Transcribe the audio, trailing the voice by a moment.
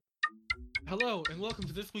Hello, and welcome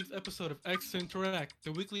to this week's episode of X Interact,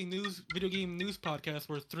 the weekly video game news podcast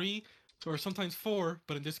where three, or sometimes four,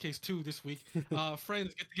 but in this case two this week,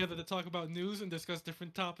 friends get together to talk about news and discuss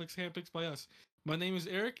different topics handpicked by us. My name is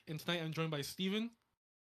Eric, and tonight I'm joined by Steven.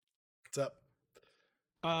 What's up?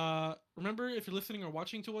 Remember, if you're listening or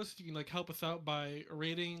watching to us, you can help us out by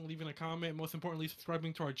rating, leaving a comment, most importantly,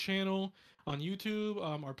 subscribing to our channel on YouTube,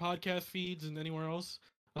 our podcast feeds, and anywhere else.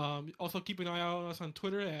 Also, keep an eye out on us on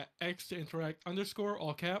Twitter at @xinteract_,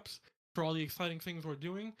 all caps, for all the exciting things we're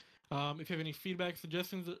doing. If you have any feedback,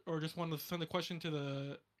 suggestions, or just want to send a question to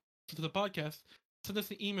the podcast, send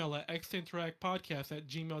us an email at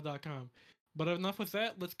xinteractpodcast@gmail.com. But enough with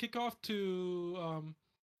that. Let's kick off to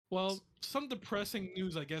some depressing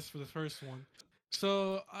news, I guess, for the first one.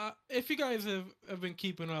 So, if you guys have been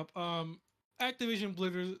keeping up, Activision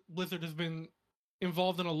Blizzard has been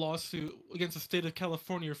involved in a lawsuit against the state of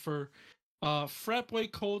California for frat boy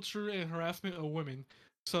culture and harassment of women.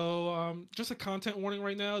 So, just a content warning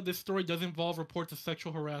right now. This story does involve reports of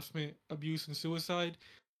sexual harassment, abuse, and suicide.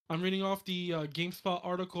 I'm reading off the GameSpot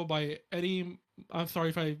article by Eddie. I'm sorry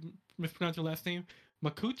if I mispronounced your last name.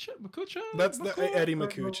 Makucha? That's Eddie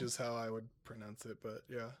Makuch is how I would pronounce it, but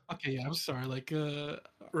yeah. Okay, yeah, I'm sorry.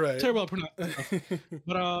 Right. Terrible pronunciation.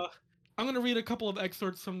 But I'm gonna read a couple of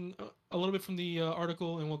excerpts from a little bit from the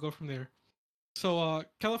article, and we'll go from there. So,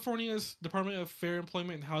 California's Department of Fair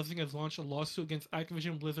Employment and Housing has launched a lawsuit against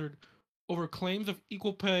Activision Blizzard over claims of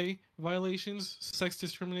equal pay violations, sex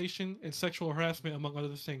discrimination, and sexual harassment, among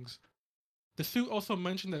other things. The suit also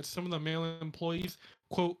mentioned that some of the male employees,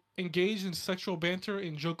 quote, engaged in sexual banter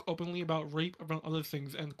and joke openly about rape, among other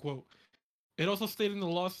things, end quote. It also stated in the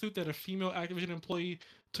lawsuit that a female Activision employee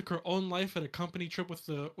took her own life at a company trip with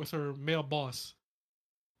her male boss.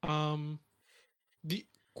 The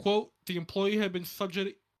quote, the employee had been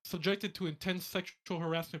subjected to intense sexual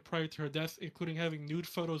harassment prior to her death, including having nude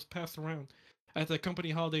photos passed around at the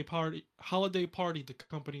company holiday party. The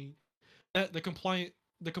company that the complaint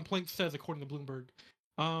says, according to Bloomberg.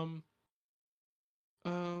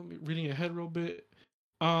 Reading ahead real bit.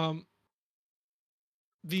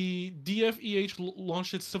 The DFEH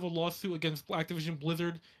launched its civil lawsuit against Activision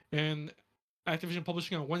Blizzard and Activision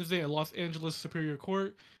Publishing on Wednesday at Los Angeles Superior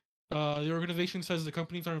Court. The organization says the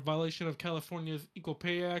companies are in violation of California's Equal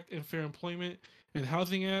Pay Act and Fair Employment and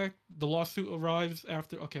Housing Act. The lawsuit arrives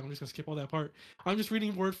after. Okay, I'm just gonna skip all that part. I'm just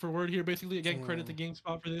reading word for word here. Basically, again, credit to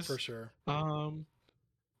GameSpot for this. For sure. I'm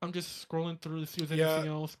just scrolling through to see if there's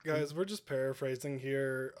anything else. Guys, we're just paraphrasing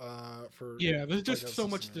here. There's just so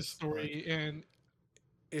much to this story, and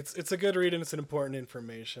it's a good read and it's an important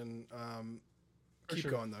information. Keep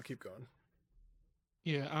sure. going though. Keep going.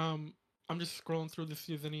 Yeah. I'm just scrolling through to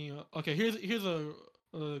see if there's any. Okay, here's a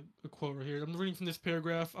quote right here. I'm reading from this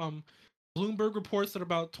paragraph. Bloomberg reports that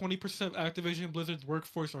about 20% of Activision Blizzard's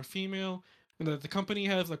workforce are female, and that the company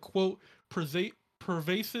has a quote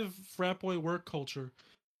pervasive frat boy work culture.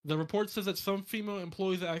 The report says that some female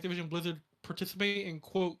employees at Activision Blizzard participate in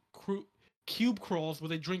quote cube crawls where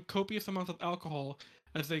they drink copious amounts of alcohol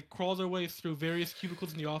as they crawl their way through various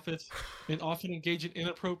cubicles in the office and often engage in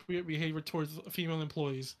inappropriate behavior towards female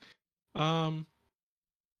employees. So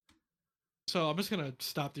I'm just gonna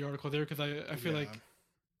stop the article there because I feel like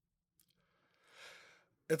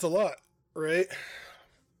it's a lot, right?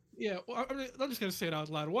 Yeah, well, I'm just gonna say it out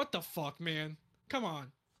loud. What the fuck, man? Come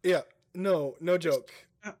on. Yeah, no joke.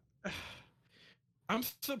 I'm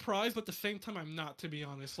surprised, but at the same time, I'm not. To be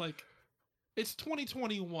honest, it's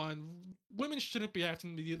 2021. Women shouldn't be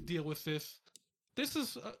having to deal with this. This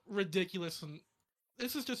is ridiculous, and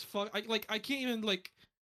this is just fuck. I can't even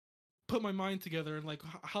put my mind together and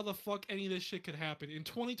how the fuck any of this shit could happen in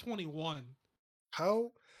 2021.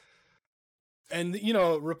 How? And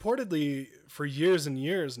reportedly for years and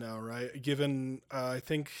years now, right? Given I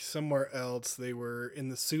think somewhere else they were in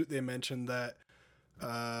the suit, they mentioned that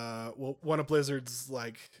one of Blizzard's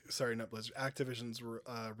Activision's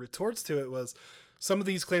retorts to it was some of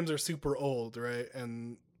these claims are super old, right?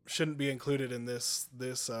 And shouldn't be included in this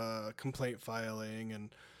complaint filing,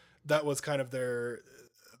 and that was kind of their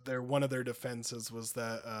one of their defenses was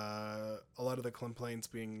that a lot of the complaints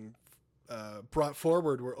being brought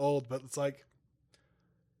forward were old, but it's like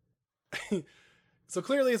so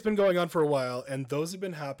clearly it's been going on for a while, and those have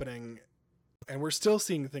been happening, and we're still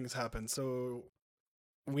seeing things happen. So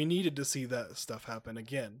we needed to see that stuff happen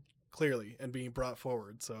again, clearly, and being brought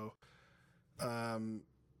forward. So,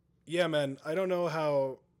 yeah, man, I don't know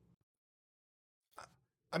how.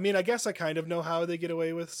 I mean, I guess I kind of know how they get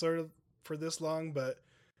away with sort of for this long, but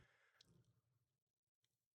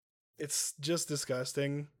it's just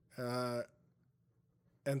disgusting and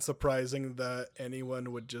surprising that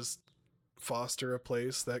anyone would just foster a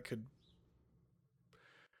place that could,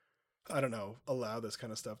 I don't know, allow this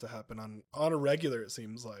kind of stuff to happen on a regular, it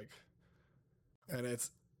seems like. And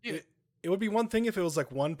Yeah. it would be one thing if it was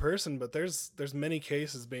like one person, but there's many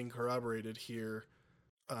cases being corroborated here.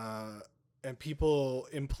 And people,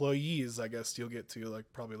 employees, I guess you'll get to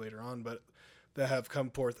like probably later on, but that have come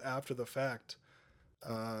forth after the fact,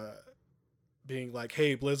 uh, being like,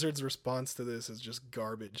 "Hey, Blizzard's response to this is just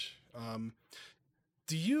garbage."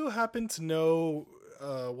 Do you happen to know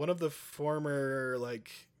one of the former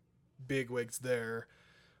like bigwigs there,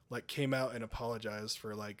 like came out and apologized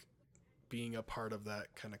for like being a part of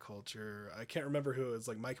that kind of culture? I can't remember who it was,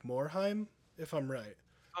 like Mike Morheim, if I'm right.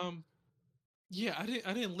 Um. Yeah, I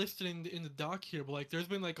didn't list it in the doc here, but like there's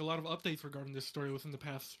been like a lot of updates regarding this story within the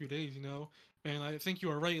past few days, you know. And I think you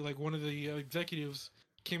are right. Like one of the executives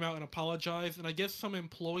came out and apologized, and I guess some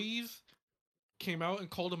employees came out and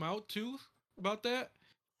called him out too about that.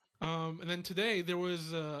 And then today there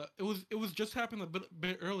was it was just happened a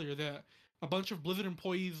bit earlier that a bunch of Blizzard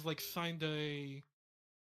employees like signed a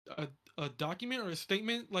a document or a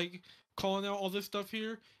statement like calling out all this stuff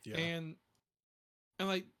here, Yeah. and and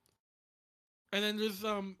like and then there's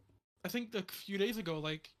I think a few days ago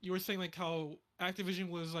like you were saying like how Activision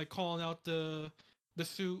was like calling out the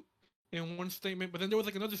suit in one statement, but then there was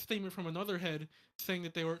like another statement from another head saying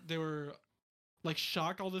that they were like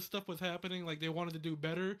shocked all this stuff was happening, like they wanted to do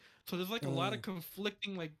better. So there's like a lot of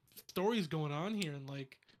conflicting like stories going on here, and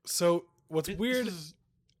like So what's this weird, is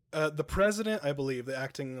the president, I believe, the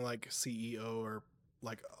acting like CEO or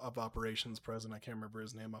like of operations president, I can't remember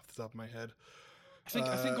his name off the top of my head. I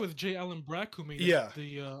think it was J. Allen Brack who made Yeah,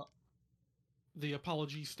 the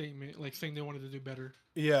apology statement, like saying they wanted to do better.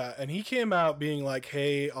 yeah, and he came out being like,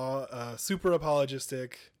 "Hey, super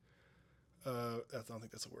apologistic." I don't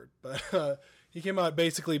think that's a word, but he came out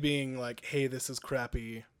basically being like, "Hey, this is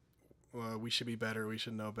crappy. We should be better. We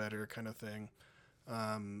should know better," kind of thing.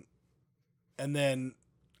 Um, and then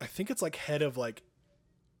I think it's like head of like,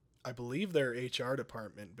 I believe their HR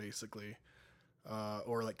department, basically,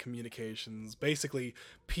 or like communications, basically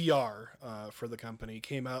PR for the company,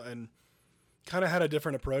 came out and kind of had a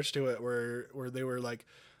different approach to it, where they were like,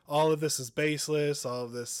 all of this is baseless, all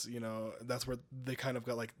of this, you know, that's where they kind of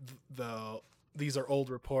got like these are old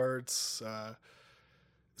reports.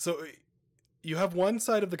 So you have one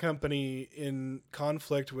side of the company in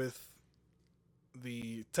conflict with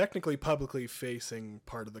the technically publicly facing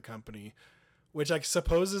part of the company, which I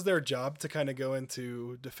suppose is their job to kind of go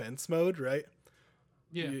into defense mode, right?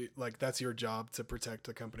 Yeah. Like that's your job to protect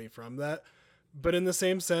the company from that. But in the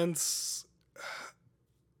same sense,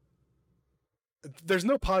 there's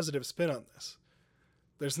no positive spin on this.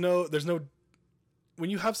 There's no when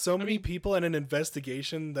you have so many people in an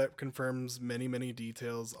investigation that confirms many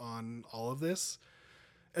details on all of this,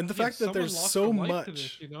 and the fact that there's so much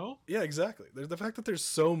this, you know? Yeah, exactly. There's the fact that there's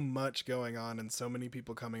so much going on and so many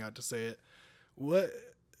people coming out to say it. What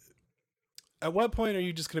At what point are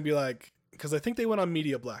you just going to be like, because I think they went on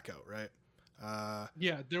media blackout, right?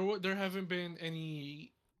 Yeah, there haven't been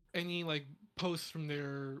any like posts from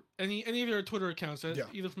their any of their Twitter accounts, Yeah.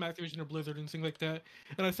 either from Activision or Blizzard and things like that.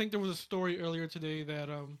 And I think there was a story earlier today that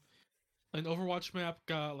an Overwatch map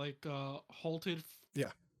got like halted.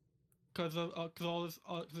 Yeah. Because of all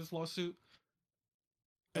this lawsuit.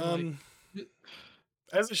 And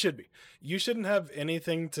as it should be. You shouldn't have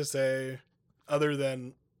anything to say other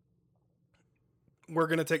than, we're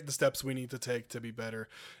going to take the steps we need to take to be better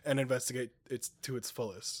and investigate it to its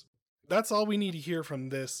fullest. That's all we need to hear from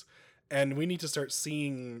this, and we need to start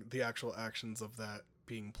seeing the actual actions of that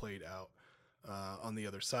being played out on the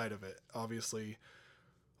other side of it. Obviously,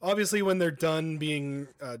 when they're done being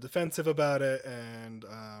defensive about it, and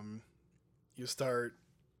you start,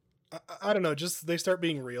 I don't know, just they start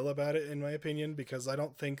being real about it, in my opinion, because I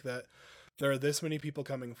don't think that there are this many people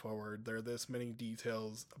coming forward, there are this many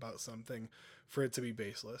details about something for it to be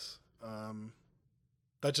baseless.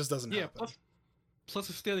 That just doesn't happen. Plus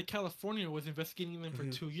the state of California was investigating them for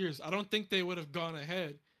 2 years. I don't think they would have gone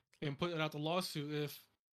ahead and put out the lawsuit if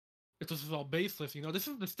this was all baseless. You know, this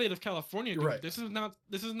is the state of California, dude. Right. This is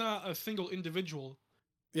not a single individual.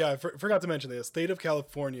 Yeah, I forgot to mention the state of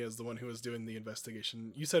California is the one who was doing the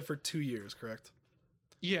investigation. You said for 2 years, correct?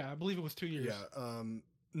 Yeah, I believe it was 2 years. Yeah.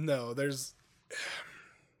 No, there's,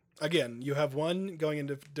 again, you have one going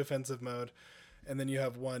into defensive mode, and then you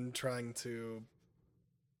have one trying to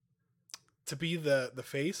be the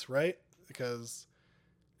face, right? Because,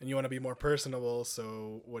 and you want to be more personable,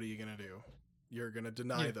 so what are you gonna do? You're gonna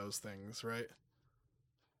deny those things, right?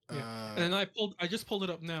 Yeah. And then I just pulled it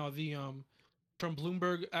up now. The from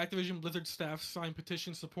Bloomberg, Activision Blizzard staff signed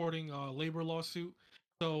petition supporting labor lawsuit.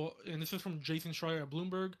 So, and this is from Jason Schreier at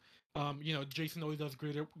Bloomberg. Jason always does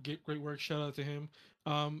great work. Shout out to him.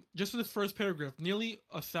 Just in the first paragraph, nearly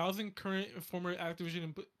 1,000 current and former Activision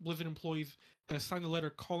and Blizzard employees have signed a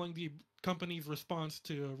letter calling the company's response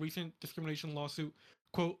to a recent discrimination lawsuit,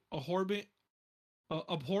 quote, abhorrent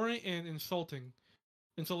and insulting.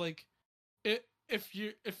 And so, like, if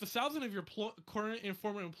 1,000 of your current and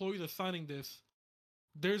former employees are signing this,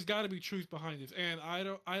 there's got to be truth behind this, and I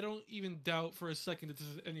don't even doubt for a second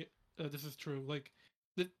that this is true. Like,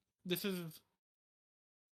 this is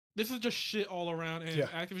this is just shit all around, and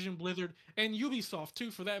Activision, Blizzard, and Ubisoft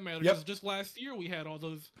too, for that matter. Because just last year we had all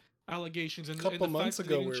those allegations, and a couple months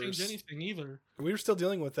ago they didn't change anything either. We were still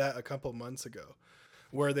dealing with that a couple months ago,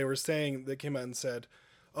 where they were saying, they came out and said,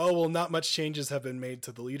 oh, well, not much changes have been made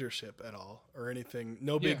to the leadership at all or anything.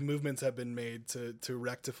 No big movements have been made to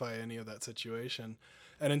rectify any of that situation.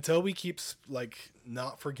 And until we keep like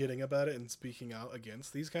not forgetting about it and speaking out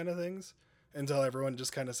against these kind of things, until everyone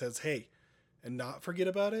just kind of says, hey, and not forget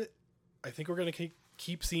about it, I think we're going to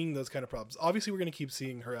keep seeing those kind of problems. Obviously, we're going to keep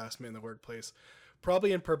seeing harassment in the workplace,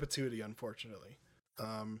 probably in perpetuity, unfortunately.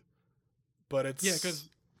 But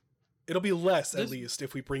it'll be less, at least,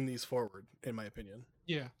 if we bring these forward, in my opinion.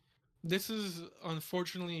 Yeah. This is,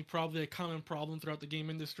 unfortunately, probably a common problem throughout the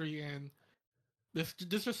game industry, and this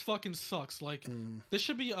just fucking sucks. Like, this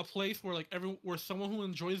should be a place where, like, where someone who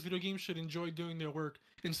enjoys video games should enjoy doing their work.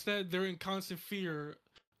 Instead, they're in constant fear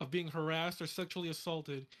of being harassed or sexually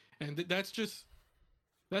assaulted, and that's just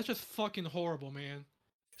fucking horrible, man.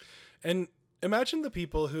 And imagine the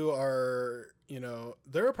people who are,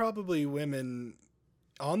 there are probably women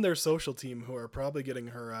on their social team who are probably getting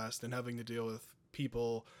harassed and having to deal with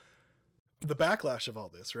people, the backlash of all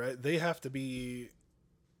this, right? They have to be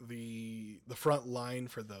the front line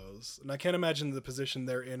for those. And I can't imagine the position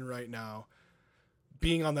they're in right now,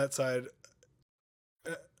 being on that side.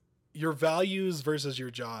 Your values versus your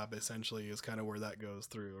job, essentially, is kind of where that goes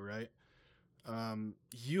through, right?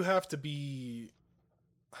 You have to be...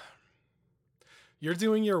 You're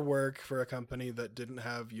doing your work for a company that didn't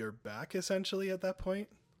have your back, essentially, at that point.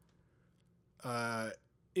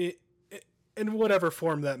 In whatever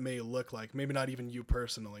form that may look like, maybe not even you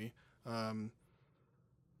personally.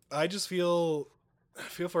 I just feel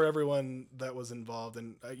for everyone that was involved,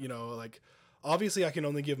 and like, obviously I can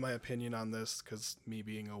only give my opinion on this because me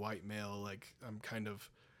being a white male, like, I'm kind of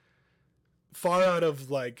far out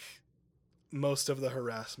of like most of the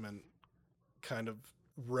harassment kind of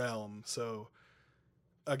realm. So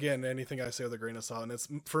again, anything I say with a grain of salt, and it's,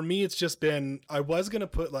 for me, it's just been, I was gonna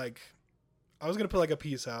put like a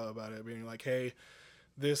piece out about it, being like, hey,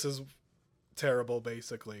 this is terrible,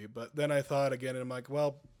 basically. But then I thought again, and I'm like,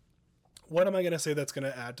 well, what am I going to say that's going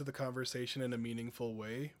to add to the conversation in a meaningful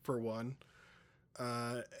way, for one?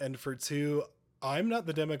 And for two, I'm not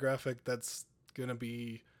the demographic that's going to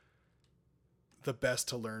be the best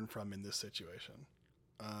to learn from in this situation.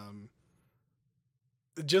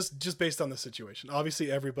 Just based on the situation. Obviously,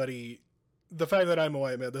 everybody, the fact that I'm a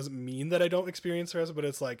white male doesn't mean that I don't experience harassment, but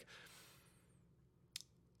it's like,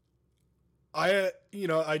 I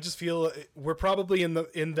just feel we're probably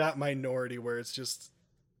in that minority where it's just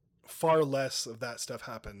far less of that stuff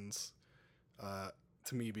happens,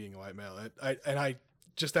 to me being a white male. I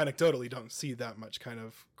just anecdotally don't see that much kind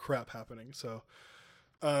of crap happening. So,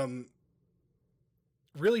 really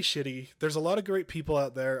shitty. There's a lot of great people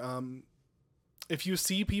out there. If you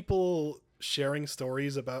see people sharing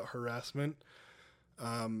stories about harassment,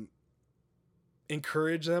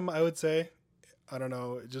 encourage them, I would say. I don't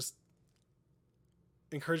know, just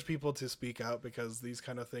encourage people to speak out, because these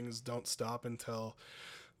kind of things don't stop until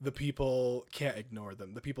the people can't ignore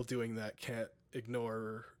them. The people doing that can't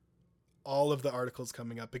ignore all of the articles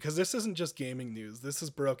coming up, because this isn't just gaming news. This is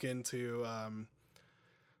broke into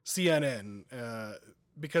CNN,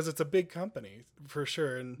 because it's a big company for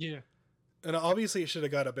sure. And and obviously it should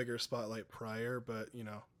have got a bigger spotlight prior, but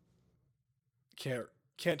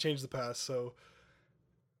can't change the past. So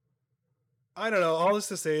I don't know. All this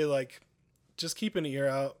to say, like, just keep an ear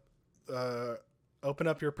out, open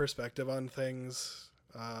up your perspective on things,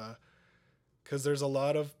 because there's a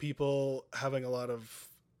lot of people having a lot of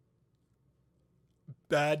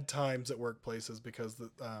bad times at workplaces because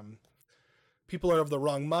people are of the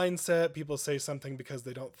wrong mindset. People say something because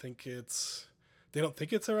they don't think it's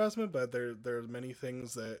harassment, but there are many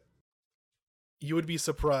things that you would be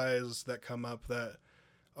surprised that come up that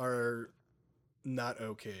are not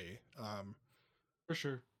okay. For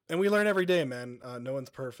sure. And we learn every day, man. No one's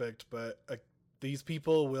perfect, but these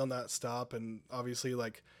people will not stop. And obviously,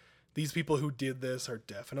 like, these people who did this are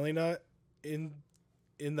definitely not in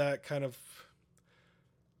that kind of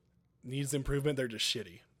needs improvement, they're just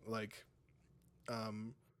shitty. Like,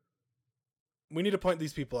 we need to point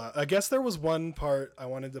these people out. I guess there was one part I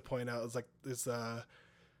wanted to point out. It was like this.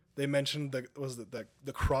 They mentioned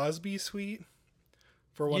the Crosby suite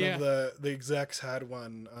for one of the execs had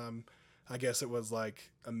one. I guess it was like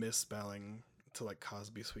a misspelling to like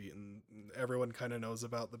Cosby suite, and everyone kind of knows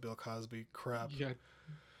about the Bill Cosby crap. Yeah,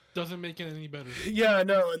 doesn't make it any better. Yeah,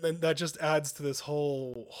 no, and then that just adds to this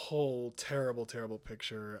whole terrible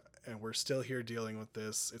picture, and we're still here dealing with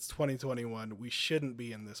this. It's 2021. We shouldn't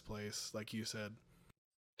be in this place, like you said.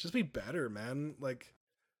 Just be better, man. Like,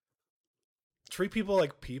 treat people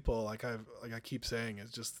like people. Like I keep saying,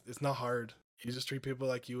 it's not hard. You just treat people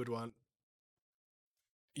like you would want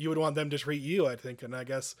them to treat you, I think. And I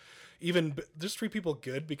guess even just treat people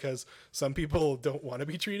good, because some people don't want to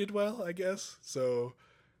be treated well, I guess. So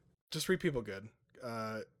just treat people good,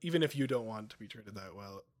 even if you don't want to be treated that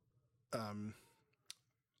well.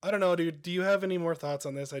 I don't know, dude. Do you have any more thoughts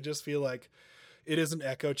on this? I just feel like it is an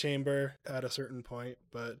echo chamber at a certain point,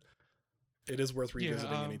 but it is worth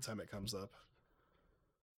revisiting anytime it comes up.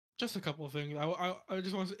 Just a couple of things. I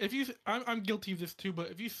just want to, if you, I'm guilty of this too, but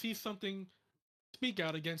if you see something, speak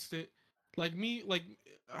out against it. Like me, like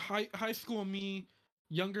high school me,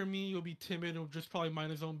 younger me will be timid and will just probably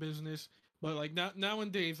mind his own business. But like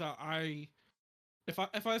nowadays, if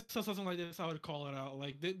I saw something like this, I would call it out.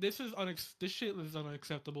 Like this shit is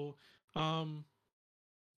unacceptable. But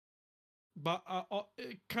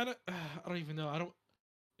it kind of I don't even know.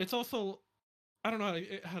 It's also, I don't know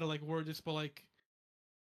how to like word this, but like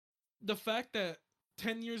the fact that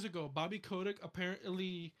 10 years ago Bobby Kotick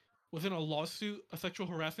apparently was in a lawsuit, a sexual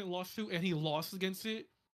harassment lawsuit, and he lost against it,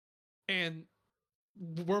 and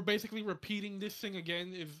we're basically repeating this thing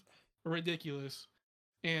again is ridiculous.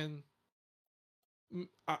 And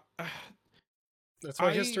that's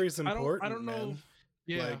why history is important. I don't know. Man.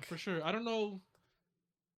 Yeah, like, for sure. I don't know.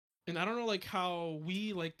 And I don't know like how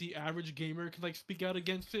we, like the average gamer, can like speak out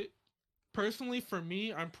against it. Personally, for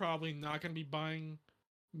me, I'm probably not gonna be buying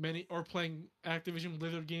many or playing Activision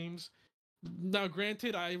Blizzard games. Now,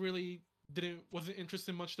 granted, I really wasn't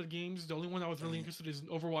interested in much of the games. The only one I was really interested in is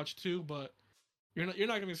Overwatch 2, but you're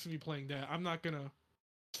not gonna be playing that. I'm not gonna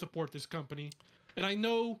support this company, and I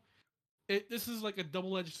know this is like a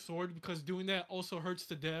double-edged sword, because doing that also hurts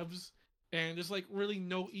the devs, and there's like really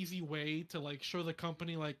no easy way to like show the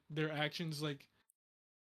company like their actions like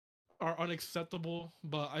are unacceptable.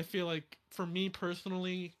 But I feel like for me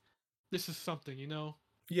personally, this is something, you know.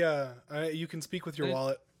 Yeah, you can speak with your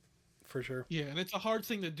wallet, for sure. Yeah, and it's a hard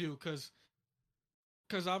thing to do, because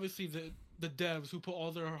obviously the devs who put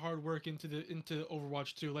all their hard work into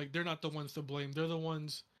Overwatch 2, like they're not the ones to blame. They're the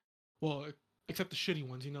ones, well, except the shitty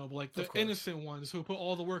ones, you know, but like the innocent ones who put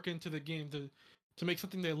all the work into the game to make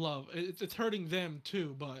something they love. It's hurting them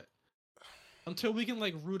too. But until we can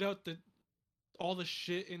like root out all the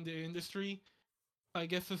shit in the industry, I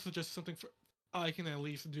guess this is just something I can at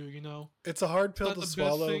least do, you know. It's a hard pill to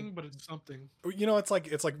swallow. Best thing, but it's something. You know, it's like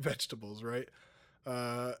vegetables, right?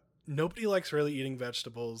 Nobody likes really eating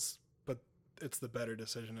vegetables, but it's the better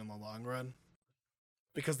decision in the long run,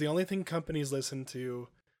 because the only thing companies listen to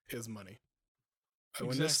is money. And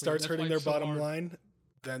when this starts hurting their bottom line,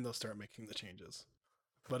 then they'll start making the changes.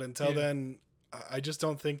 But until then, I just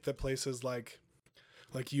don't think that places like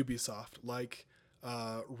Ubisoft, like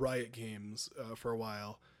Riot Games for a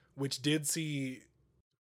while, which did see,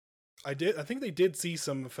 I think they did see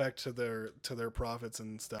some effect to their profits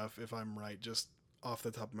and stuff, if I'm right, just off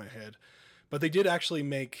the top of my head. But they did actually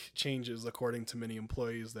make changes, according to many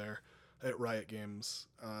employees there at Riot Games.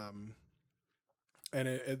 And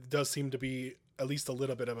it does seem to be at least a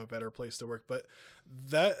little bit of a better place to work. But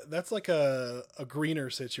that's like a greener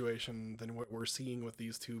situation than what we're seeing with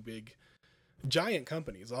these two big giant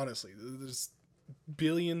companies. Honestly, there's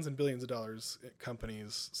billions and billions of dollars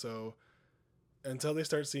companies. So until they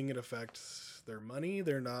start seeing it affect their money,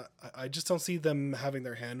 they're not, I just don't see them having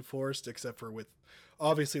their hand forced, except for with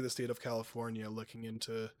obviously the state of California looking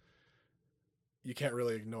into, you can't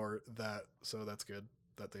really ignore that. So that's good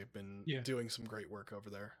that they've been doing some great work over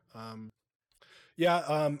there.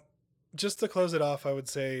 Just to close it off, I would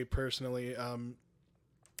say personally,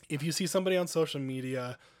 if you see somebody on social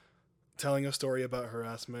media telling a story about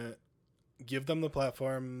harassment, give them the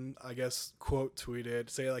platform, I guess, quote tweet it,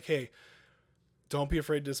 say like, hey, don't be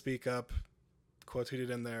afraid to speak up, quote tweet it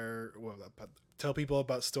in there. Well, tell people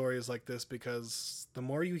about stories like this, because the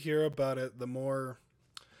more you hear about it, the more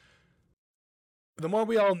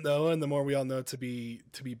we all know, and the more we all know to be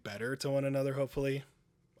better to one another, hopefully.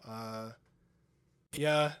 I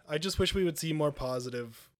just wish we would see more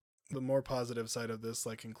positive the more positive side of this,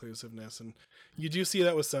 like inclusiveness. And you do see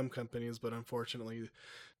that with some companies, but unfortunately,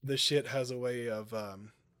 the shit has a way of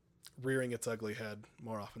rearing its ugly head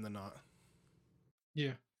more often than not.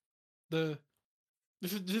 Yeah. The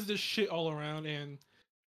this is just shit all around, and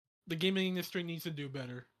the gaming industry needs to do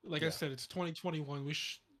better. Like I Yeah. said, it's 2021.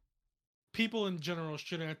 People in general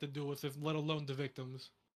shouldn't have to deal with it, let alone the victims.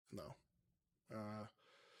 No.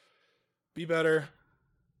 Be better.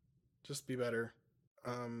 Just be better.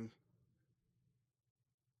 Um,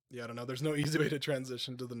 yeah, I don't know. There's no easy way to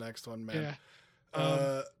transition to the next one, man. Yeah.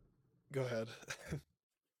 Um. Go ahead.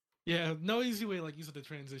 Yeah. No easy way, like you said, the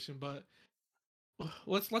transition. But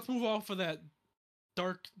let's move off of that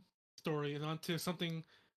dark story and onto something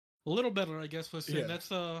a little better, I guess. Let's say Yeah. that's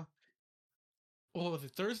what was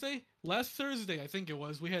it, Thursday? Last Thursday, I think it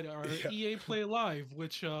was. We had our Yeah. EA Play Live,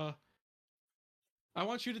 which I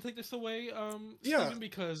want you to take this away, Yeah. Steven,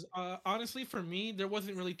 because honestly, for me, there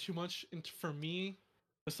wasn't really too much for me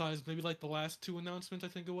besides maybe like the last two announcements. I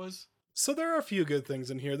think it was. So there are a few good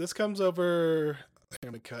things in here. This comes over. I'm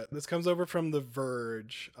gonna cut. This comes over from The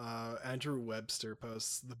Verge. Andrew Webster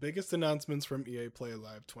posts the biggest announcements from EA Play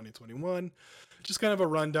Live 2021. Just kind of a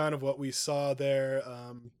rundown of what we saw there.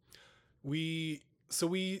 We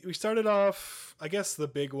started off. I guess the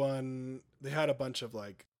big one. They had a bunch of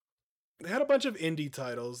indie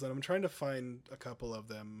titles, and I'm trying to find a couple of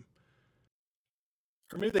them.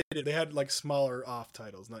 Or maybe they did. They had like smaller off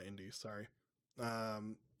titles, not indies. Sorry.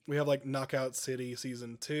 We have like Knockout City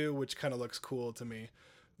Season 2, which kind of looks cool to me.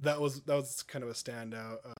 That was kind of a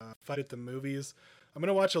standout. Fight at the Movies. I'm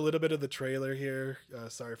gonna watch a little bit of the trailer here.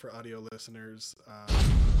 Sorry for audio listeners.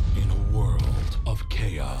 In a world of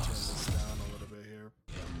chaos, turn this down a little bit here.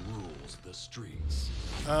 and rules the streets.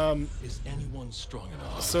 Is anyone strong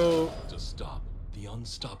enough So to stop the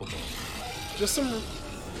unstoppable? just some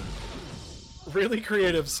really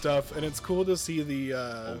creative stuff, and it's cool to see the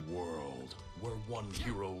A world where one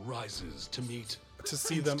hero rises to meet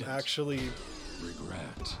them instant actually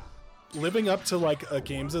regret. living up to like a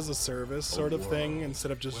games as a service sort of thing world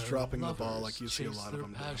instead of just where dropping the ball lovers like you see a chase lot of their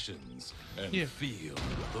them do. passions and Yeah. feel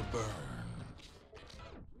the burn.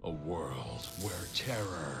 A world where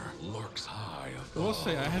terror lurks high I will above.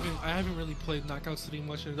 say I haven't really played Knockout City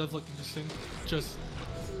much, and it does look interesting. Just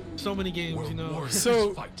so many games, Where you know. warriors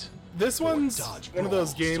So, fight. This one's dodge one of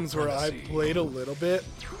those brawl games where I supremacy. played a little bit,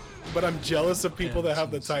 but I'm jealous of people that have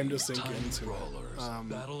the time to Fantasy sink time into it. brawlers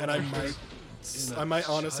battle And I like in might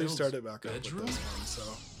a honestly child's start it back up with bedroom? this one. So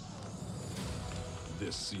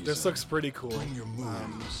This season, this looks pretty cool. bring your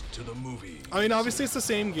moves to the movie. I mean, obviously it's the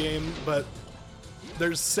same game, but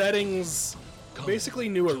there's settings, basically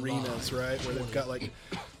new arenas, right? Where they've got like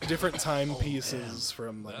different timepieces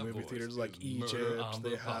from like that movie voice theaters, like is murder on Egypt. the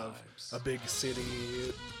They have vibes. a big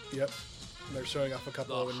city. Yep. And they're showing off a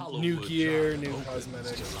couple The of Hollywood new gear, Giant new opens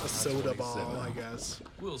cosmetics, July a soda 27th. ball, I guess.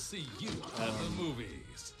 We'll see you at the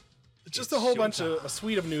movies. Just It's a whole bunch of showtime. a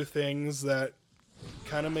suite of new things that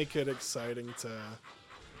kind of make it exciting to.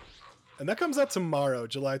 And that comes out tomorrow,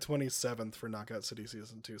 July 27th for Knockout City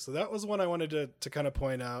Season 2. So that was one I wanted to kind of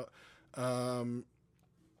point out.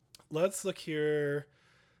 Let's look here.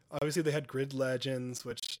 Obviously, they had Grid Legends,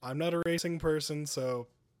 which I'm not a racing person, so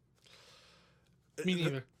Me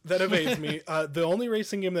neither. that evades me. The only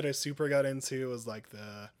racing game that I super got into was like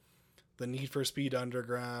the Need for Speed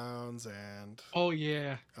Undergrounds and Oh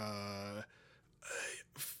yeah.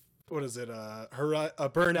 what is it?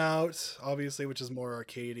 Burnout, obviously, which is more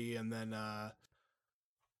arcadey, and then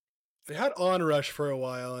they had Onrush for a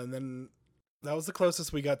while, and then that was the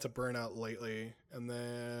closest we got to Burnout lately. And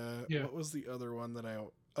then Yeah. what was the other one that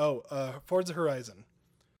Forza Horizon.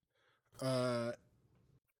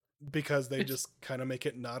 Because they It's- just kind of make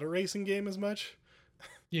it not a racing game as much.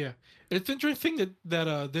 Yeah, it's interesting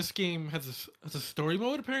that this game has a story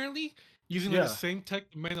mode apparently using like, Yeah. the same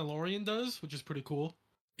tech the Mandalorian does, which is pretty cool.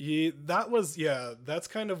 Yeah, that's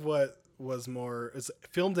kind of what was more. It's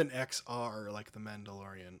filmed in XR like the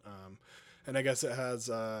Mandalorian. And I guess it has.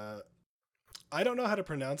 I don't know how to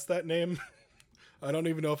pronounce that name. I don't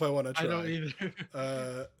even know if I want to try. I don't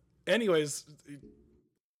either. Anyways,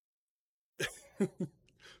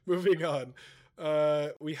 moving on.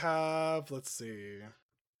 We have. Let's see.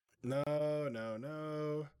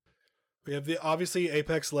 No. We have obviously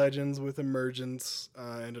Apex Legends with Emergence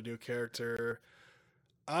and a new character.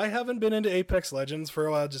 I haven't been into Apex Legends for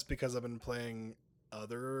a while just because I've been playing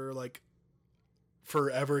other like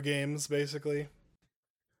forever games basically.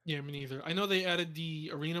 Yeah, me neither. I know they added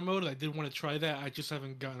the arena mode. I did want to try that. I just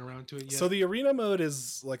haven't gotten around to it yet. So the arena mode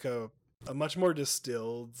is like a much more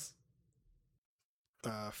distilled,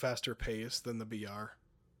 faster pace than the BR.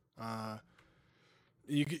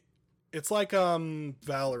 It's like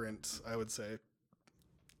Valorant, I would say,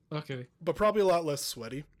 Okay. but probably a lot less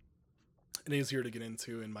sweaty and easier to get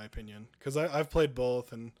into, in my opinion. Because I've played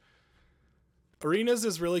both, and Arenas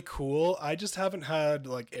is really cool. I just haven't had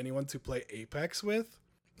like anyone to play Apex with,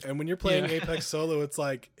 and when you're playing Yeah. Apex solo, it's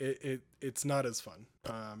like it's not as fun.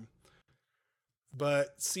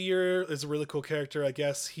 But Seer is a really cool character. I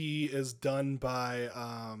guess he is done by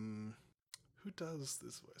who does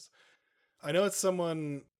this voice? I know it's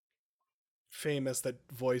someone famous that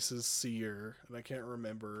voices Seer, and I can't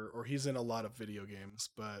remember, or he's in a lot of video games,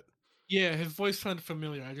 but Yeah, his voice sounded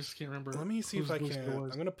familiar. I just can't remember let me see if whose I voice can. it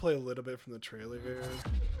was. I'm gonna play a little bit from the trailer here.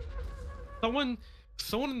 Someone,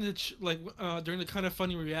 someone in the during the kind of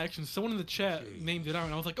funny reaction, someone in the chat named it out,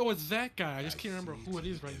 and I was like, "Oh, it's that guy." I just can't remember who it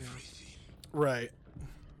is right now. Right.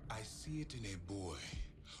 I see it in a boy,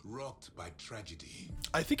 rocked by tragedy.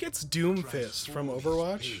 I think it's Doomfist from Transform his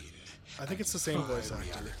Overwatch. pain I think and it's the same defy voice actor.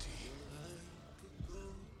 reality.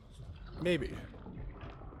 Maybe.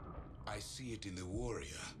 I see it in the warrior,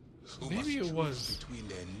 who Maybe must it choose was. between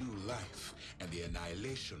their new life and the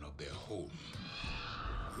annihilation of their home.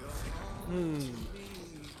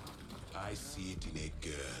 I see it in a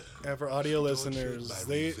girl. Yeah, for audio tortured listeners,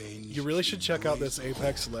 by you revenge really should check out embrace this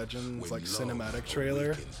Apex Legends when like love cinematic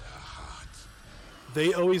trailer. awakens her heart.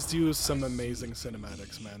 They always do some amazing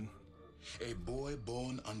cinematics, man. A boy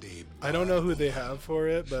born under a I don't know who they have for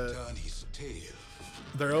it, but turn his tale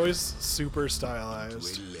they're always super to a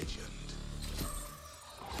stylized. legend.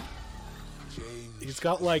 Change He's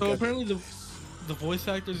got like So a, apparently the voice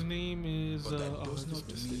actor's name is but that oh, I does just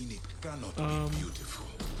not missed it. mean it cannot Um, be beautiful.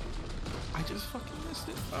 I just fucking missed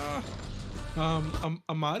it.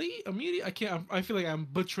 Amadi? I can't. I feel like I'm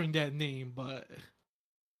butchering that name, but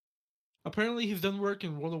apparently he's done work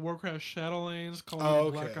in World of Warcraft Shadowlands, Call of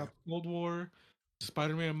Duty Black okay. Ops Cold War,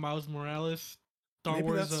 Spider-Man Miles Morales, Star Maybe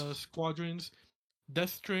Wars that's- Squadrons,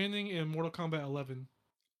 Death Stranding, and Mortal Kombat 11.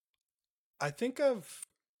 I think I've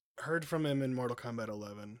heard from him in Mortal Kombat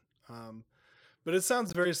 11. But it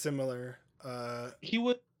sounds very similar. He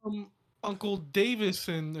was Uncle Davis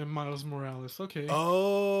in Miles Morales. Okay.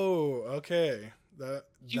 Oh, okay.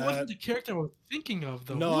 He wasn't the character I was thinking of,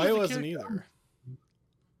 though. No, Who was I the wasn't character? either.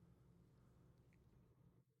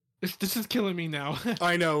 This is killing me now.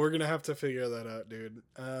 I know, we're gonna have to figure that out, dude.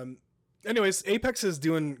 Anyways, Apex is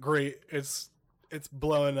doing great. It's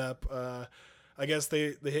blowing up. I guess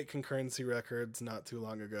they hit concurrency records not too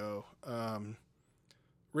long ago.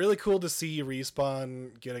 Really cool to see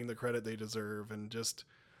Respawn getting the credit they deserve, and just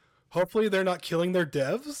hopefully they're not killing their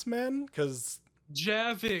devs, man. Because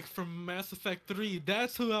Javik from Mass Effect 3.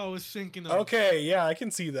 That's who I was thinking of. okay, yeah, I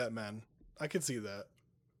can see that, man. I can see that.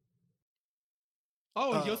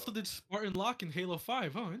 Oh, he also did Spartan Lock in Halo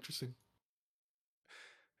 5. Oh, interesting.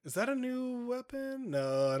 Is that a new weapon?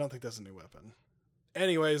 No, I don't think that's a new weapon.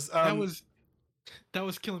 Anyways, That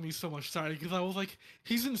was killing me so much. Sorry, because I was like,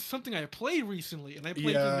 he's in something I played recently, and I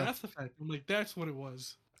played Yeah. the Mass Effect. I'm like, that's what it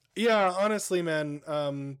was. yeah, honestly, man,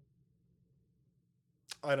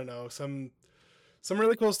 I don't know, some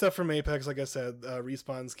really cool stuff from Apex. Like I said,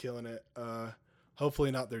 Respawn's killing it.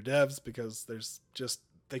 Hopefully not their devs, because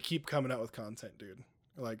they keep coming out with content, dude.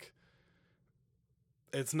 Like,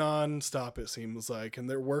 it's non-stop, it seems like, and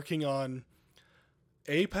they're working on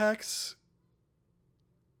Apex,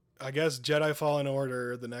 I guess Jedi Fallen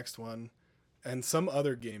Order, the next one, and some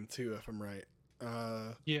other game too, if I'm right.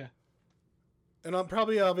 Yeah. And I'm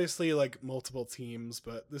probably obviously like multiple teams,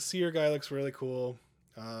 but the Seer guy looks really cool.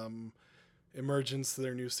 Emergence to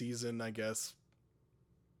their new season, I guess.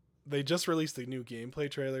 They just released a new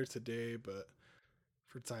gameplay trailer today, but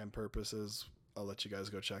for time purposes, I'll let you guys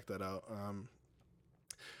go check that out.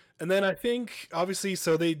 And then I think, obviously,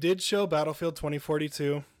 so they did show Battlefield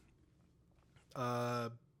 2042.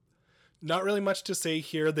 Not really much to say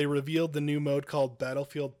here. They revealed the new mode called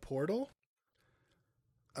Battlefield Portal.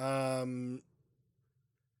 I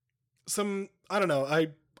don't know.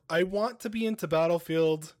 I want to be into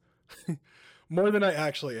Battlefield more than I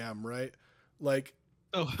actually am, right? Like,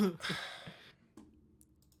 Oh,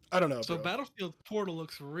 I don't know. so bro. Battlefield Portal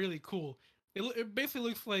looks really cool. It basically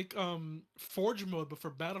looks like Forge mode, but for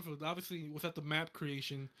Battlefield, obviously without the map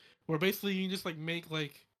creation, where basically you can just like make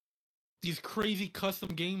like these crazy custom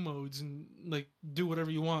game modes and like do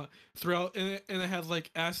whatever you want throughout, and it has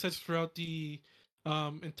like assets throughout the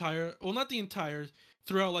entire, well, not the entire,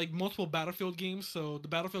 throughout like multiple Battlefield games. So the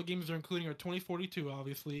Battlefield games they're including are 2042,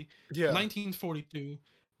 obviously, Yeah. 1942,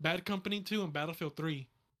 Bad Company 2, and Battlefield 3.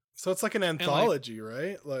 So it's like an anthology,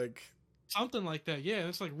 right? Like, Something like that, yeah.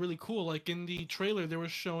 It's like really cool. Like in the trailer, they were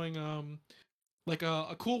showing like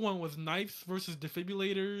a cool one with knives versus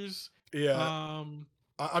defibrillators. yeah.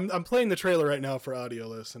 I'm playing the trailer right now for audio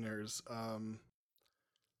listeners.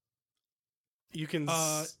 You can,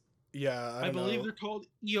 yeah, I believe they're called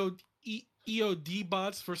EOD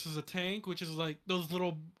bots versus a tank, which is like those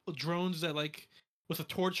little drones that like with a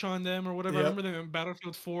torch on them or whatever. I Yep. remember them in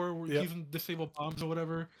Battlefield 4 were Yep. using disable bombs or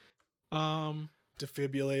whatever.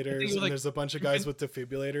 Defibrillators, was, and like, there's a bunch of guys with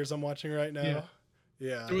defibrillators I'm watching right now.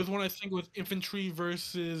 Yeah. There was one I think with infantry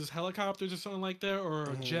versus helicopters or something like that,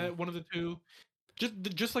 or a jet, one of the two.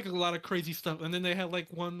 Just like a lot of crazy stuff. And then they had like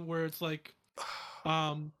one where it's like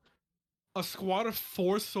a squad of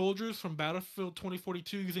 4 soldiers from Battlefield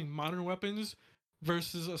 2042 using modern weapons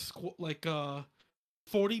versus a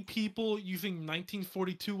 40 people using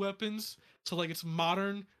 1942 weapons. So like it's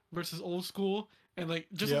modern versus old school, and like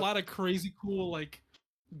just a lot of crazy cool like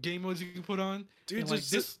game modes you can put on. Dude, and, like,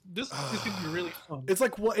 this is gonna be really fun. It's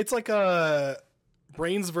like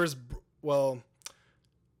brains versus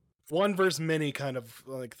one versus many kind of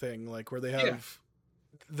like thing, like where they have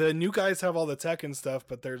the new guys have all the tech and stuff,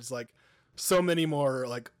 but there's like so many more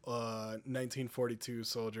like 1942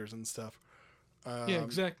 soldiers and stuff. Yeah,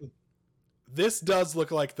 exactly. This does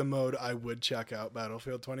look like the mode I would check out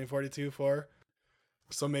Battlefield 2042 for.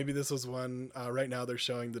 So maybe this was one. Right now they're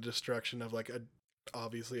showing the destruction of like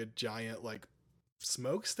obviously a giant like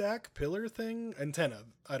smokestack pillar thing, antenna.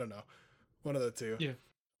 I don't know, one of the two. Yeah.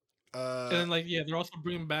 And then like they're also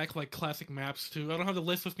bringing back like classic maps too. I don't have the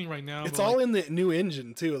list with me right now. It's but, all like, in the new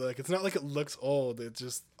engine too. Like it's not like it looks old. It's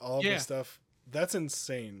just all the stuff. That's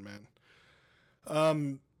insane,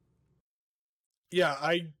 man. Yeah,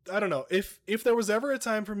 I don't know. If there was ever a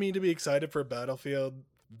time for me to be excited for Battlefield,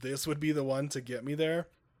 this would be the one to get me there.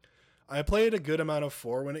 I played a good amount of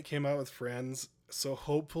 4 when it came out with friends, so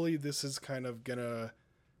hopefully this is kind of gonna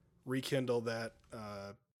rekindle that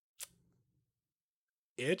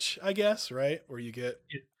itch, I guess, right? Where you get,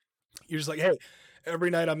 you're just like, hey, every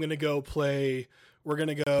night I'm gonna go play. We're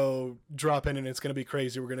gonna go drop in, and it's gonna be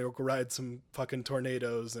crazy. We're gonna go ride some fucking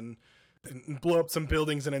tornadoes and blow up some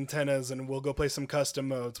buildings and antennas, and we'll go play some custom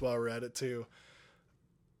modes while we're at it too.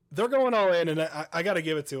 They're going all in, and I gotta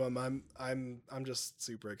give it to them. I'm just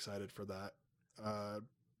super excited for that.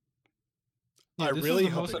 I really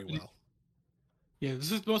hope they do well. Yeah,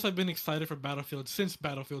 this is the most I've been excited for Battlefield since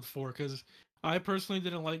Battlefield 4, because I personally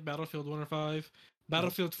didn't like Battlefield 1 or 5.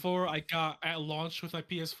 Battlefield 4 I got at launch with my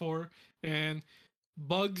PS4, and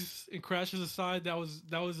bugs and crashes aside, that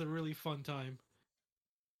was a really fun time.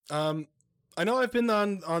 I know I've been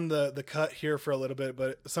on the cut here for a little bit,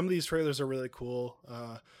 but some of these trailers are really cool.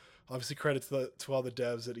 Obviously, credit to all the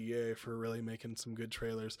devs at EA for really making some good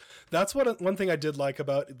trailers. That's one thing I did like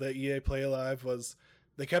about the EA Play Live was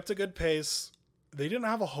they kept a good pace. They didn't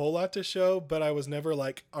have a whole lot to show, but I was never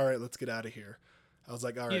like, all right, let's get out of here. I was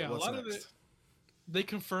like, all right, what's next? They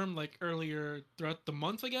confirmed like earlier throughout the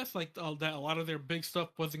month, I guess, like that a lot of their big stuff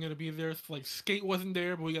wasn't going to be there. Like Skate wasn't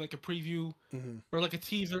there, but we got like a preview or like a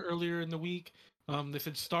teaser earlier in the week. They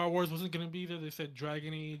said Star Wars wasn't going to be there. They said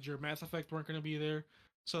Dragon Age or Mass Effect weren't going to be there.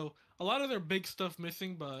 So a lot of their big stuff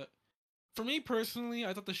missing. But for me personally,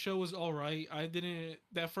 I thought the show was all right.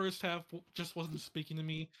 That first half just wasn't speaking to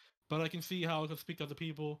me, but I can see how it could speak to other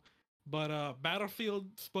people. But Battlefield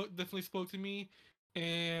definitely spoke to me,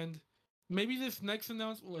 and maybe this next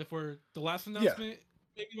announcement, if we're the last announcement,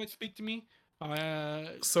 maybe might speak to me.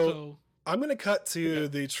 So I'm gonna cut to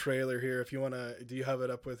the trailer here. If you wanna, do you have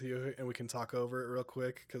it up with you, and we can talk over it real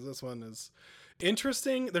quick, because this one is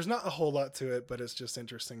interesting. There's not a whole lot to it, but it's just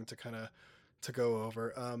interesting to go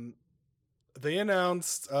over. They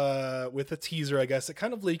announced with a teaser, I guess it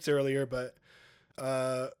kind of leaked earlier, but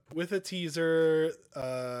with a teaser,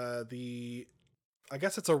 I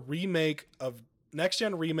guess it's a next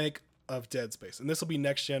gen remake of Dead Space, and this will be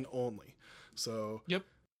next gen only. So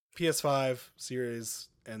PS5, Series,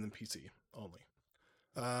 and then PC only.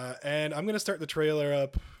 And I'm gonna start the trailer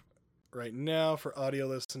up right now for audio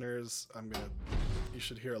listeners. You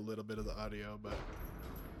should hear a little bit of the audio, but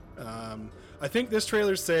I think this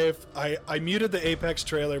trailer's safe. I muted the Apex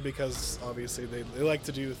trailer because obviously they like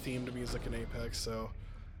to do themed music in Apex, so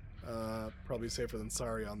probably safer than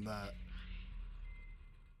sorry on that.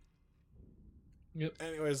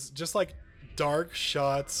 Anyways, just like dark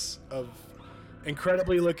shots of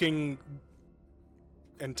incredibly looking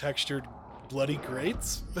and textured bloody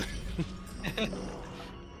grates.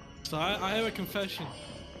 So I have a confession.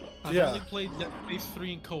 I've only played Dead Space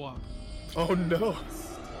 3 in co-op. Oh no.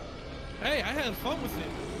 Hey, I had fun with it.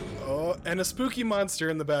 Oh, and a spooky monster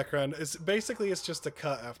in the background. It's just a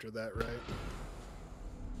cut after that, right?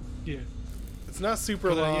 Yeah. It's not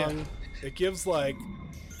super long. Yeah. It gives like...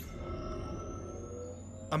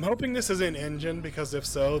 I'm hoping this is in engine, because if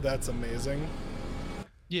so, that's amazing.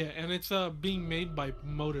 Yeah, and it's being made by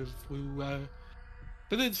Motive, who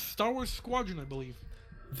they did Star Wars Squadron, I believe.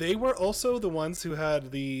 They were also the ones who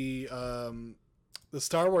had the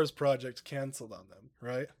Star Wars project canceled on them,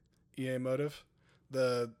 right? EA Motive,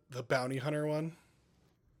 the bounty hunter one,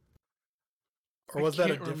 or I was that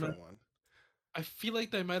a can't remember. different one? I feel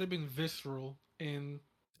like that might have been Visceral, and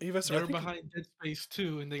Evis, they were behind Dead Space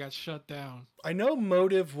 2, and they got shut down. I know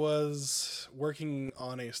Motive was working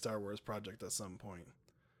on a Star Wars project at some point.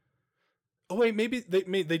 Oh wait, maybe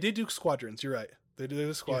they did do Squadrons. You're right. They did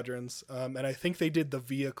the Squadrons, and I think they did the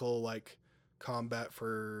vehicle like combat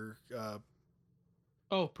for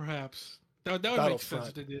Oh, perhaps that would make sense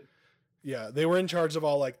if they did. Yeah, they were in charge of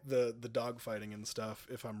all like the dogfighting and stuff,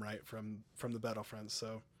 if I'm right, from the Battlefront.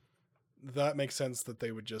 So that makes sense that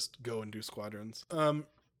they would just go and do Squadrons.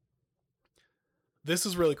 This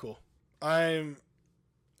is really cool. I'm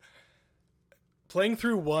playing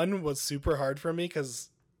through 1 was super hard for me because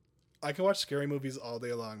I can watch scary movies all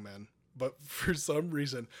day long, man. But for some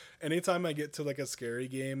reason, anytime I get to like a scary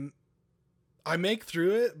game, I make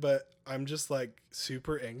through it, but I'm just like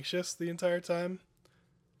super anxious the entire time.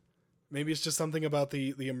 Maybe it's just something about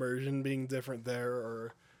the immersion being different there,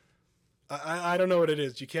 or I don't know what it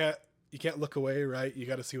is. You can't look away, right? You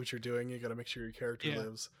got to see what you're doing. You got to make sure your character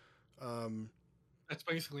lives. That's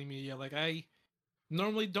basically me. Yeah, like I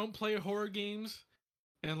normally don't play horror games,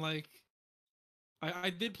 and like I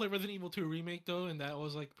did play Resident Evil 2 remake though, and that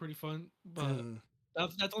was like pretty fun. But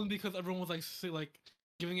that's only because everyone was like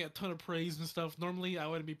giving it a ton of praise and stuff. Normally I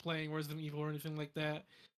wouldn't be playing Resident Evil or anything like that.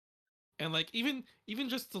 And like even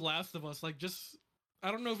just The Last of Us, like just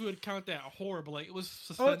I don't know if we would count that horror, but like it was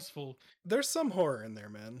suspenseful. There's some horror in there,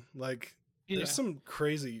 man. Like there's some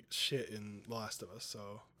crazy shit in Last of Us.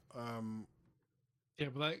 So yeah,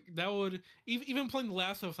 but like that would even playing The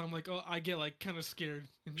Last of Us, I'm like, oh, I get like kind of scared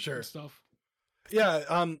and stuff.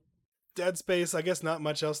 Yeah, Dead Space, I guess not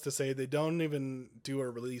much else to say. They don't even do a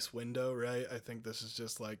release window, right? I think this is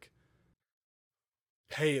just like,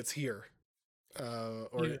 hey, it's here.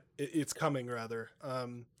 It's coming rather.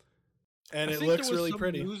 And it looks really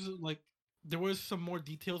pretty. News, like there was some more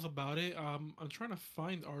details about it. I'm trying to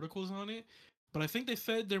find articles on it, but I think they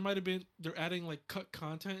said there might have been they're adding like cut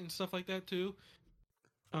content and stuff like that too.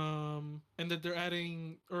 And that they're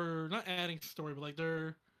adding or not adding story, but like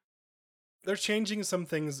they're changing some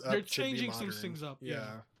things up. They're changing some things up.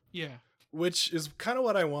 Yeah. Which is kind of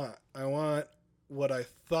what I want. I want what I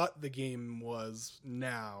thought the game was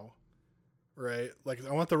now, right? Like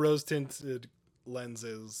I want the rose tinted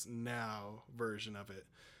lenses now version of it.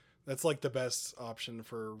 That's like the best option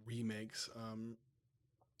for remakes.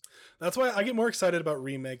 That's why I get more excited about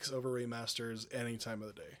remakes over remasters any time of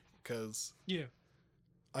the day, because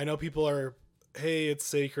I know people are, hey, it's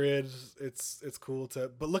sacred, it's cool to,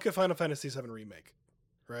 but look at Final Fantasy VII Remake,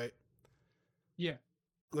 right? Yeah.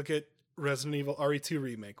 Look at Resident Evil RE2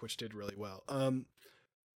 Remake, which did really well. I'm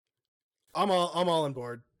all on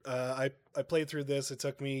board. I played through this. It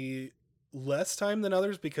took me less time than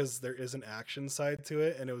others because there is an action side to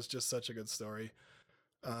it, and it was just such a good story.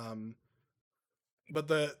 But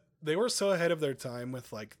they were so ahead of their time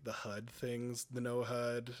with like the HUD things, the no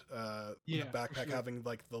HUD, the backpack having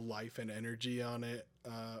like the life and energy on it,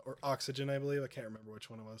 or oxygen, I believe. I can't remember which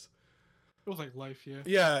one it was. It was like life, yeah.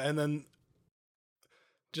 Yeah, and then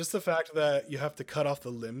just the fact that you have to cut off the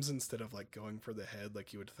limbs instead of like going for the head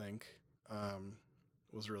like you would think,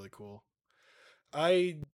 was really cool.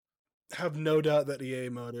 I have no doubt that EA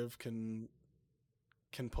Motive can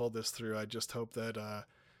pull this through. I just hope that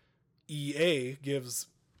EA gives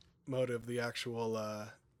Motive the actual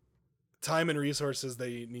time and resources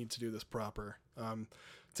they need to do this proper.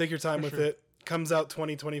 Take your time with it. Comes out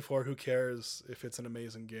 2024. Who cares if it's an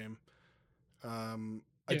amazing game? I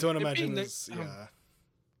don't imagine this.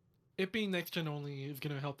 It being next gen only is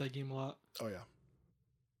gonna help that game a lot. Oh yeah.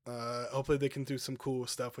 Hopefully they can do some cool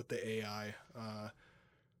stuff with the AI.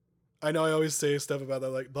 I know I always say stuff about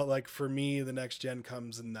that, but like for me, the next gen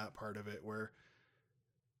comes in that part of it where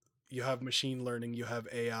you have machine learning, you have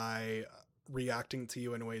AI reacting to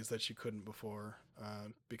you in ways that you couldn't before,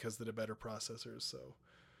 because of the better processors. So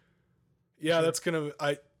yeah, that's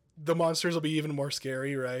the monsters will be even more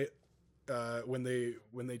scary, right? When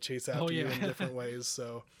they chase after you in different ways.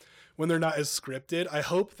 So when they're not as scripted, I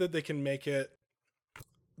hope that they can make it.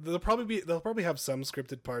 They'll probably have some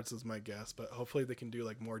scripted parts, is my guess, but hopefully they can do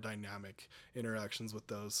like more dynamic interactions with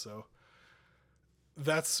those. So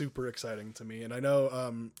that's super exciting to me. And I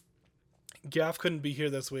know Gaff couldn't be here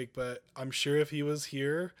this week, but I'm sure if he was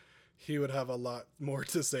here, he would have a lot more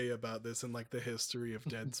to say about this and like the history of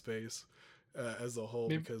Dead Space as a whole,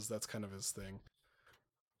 because that's kind of his thing.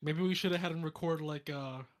 Maybe we should have had him record like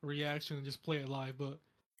a reaction and just play it live, but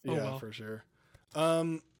oh Yeah, well. for sure.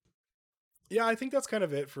 Yeah, I think that's kind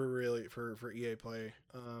of it for really for EA Play.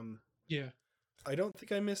 Yeah. I don't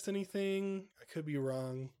think I missed anything. I could be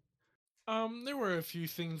wrong. There were a few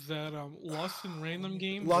things that Lost in Random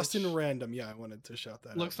game, Lost in which Random. Yeah, I wanted to shout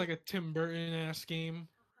that looks out. like a Tim Burton ass game.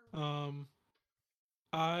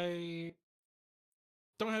 I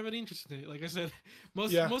don't have any interest in it. Like I said,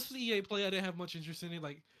 Yeah. most of the EA Play I didn't have much interest in it.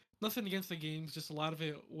 Like nothing against the games, just a lot of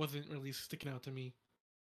it wasn't really sticking out to me.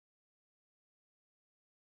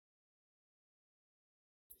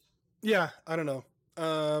 Yeah, I don't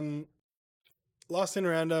know. Lost in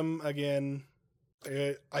Random again.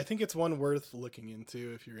 I think it's one worth looking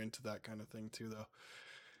into if you're into that kind of thing too, though.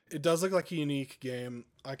 It does look like a unique game.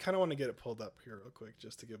 I kind of want to get it pulled up here real quick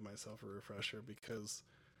just to give myself a refresher because,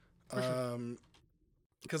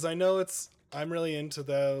 because I know I'm really into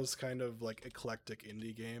those kind of like eclectic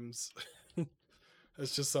indie games.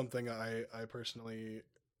 It's just something I personally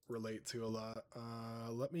relate to a lot.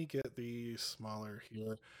 Let me get the smaller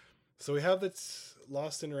here. So we have it's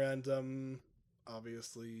Lost in Random.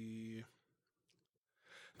 Obviously,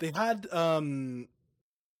 they had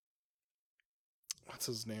what's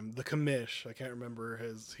his name? The commish. I can't remember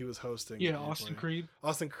his. He was hosting. Yeah, Austin Creed.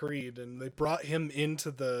 Austin Creed, and they brought him into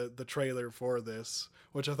the trailer for this,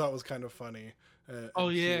 which I thought was kind of funny. Oh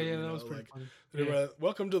and yeah, cute, yeah, you that know, was pretty like, funny. they Yeah. were,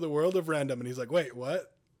 welcome to the world of random, and he's like, wait,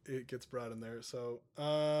 what? It gets brought in there. So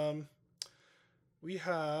we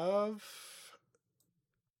have.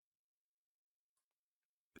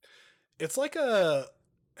 It's like a.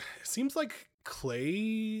 It seems like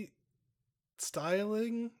clay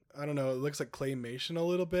styling. I don't know. It looks like claymation a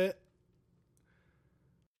little bit.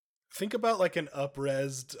 Think about like an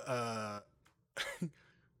upresed,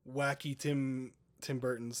 wacky Tim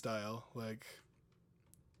Burton style. Like,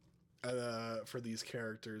 for these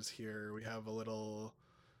characters here, we have a little.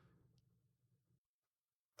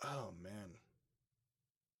 Oh man.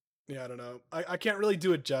 Yeah, I don't know. I can't really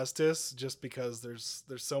do it justice just because there's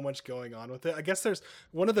so much going on with it. I guess there's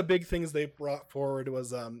one of the big things they brought forward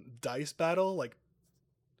was dice battle, like.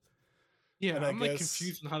 Yeah, And I I'm like guess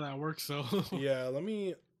confused on how that works. So yeah, let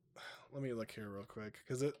me look here real quick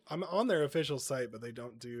because I'm on their official site, but they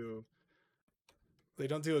don't do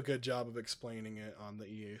a good job of explaining it on the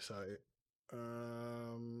EA site.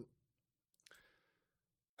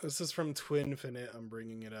 This is from Twinfinite. I'm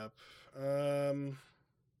bringing it up.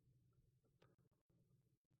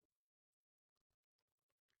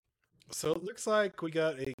 So it looks like we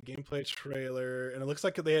got a gameplay trailer, and it looks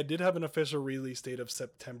like they did have an official release date of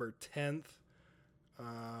September 10th.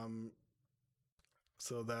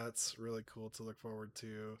 So that's really cool to look forward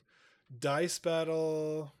to. Dice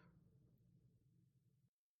battle.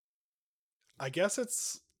 I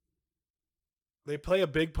guess they play a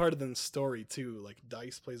big part in the story too. Like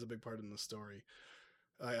dice plays a big part in the story.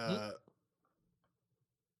 I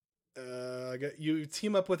you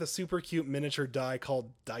team up with a super cute miniature die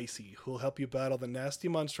called Dicey, who will help you battle the nasty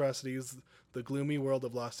monstrosities the gloomy world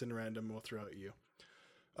of Lost in Random will throw at you.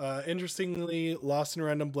 Interestingly, Lost in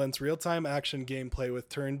Random blends real-time action gameplay with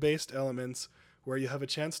turn-based elements where you have a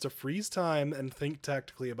chance to freeze time and think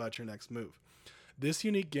tactically about your next move. This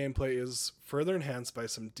unique gameplay is further enhanced by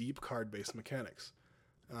some deep card-based mechanics.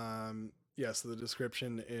 Yes, the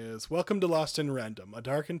description is welcome to Lost in Random, a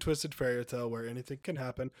dark and twisted fairy tale where anything can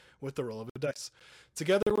happen with the roll of a dice.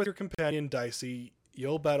 Together with your companion Dicey,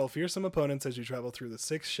 you'll battle fearsome opponents as you travel through the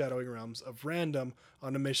 6 shadowing realms of Random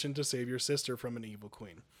on a mission to save your sister from an evil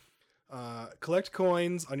queen. Collect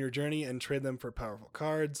coins on your journey and trade them for powerful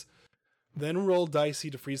cards. Then roll Dicey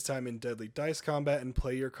to freeze time in deadly dice combat and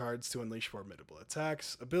play your cards to unleash formidable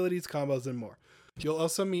attacks, abilities, combos, and more. You'll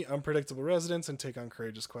also meet unpredictable residents and take on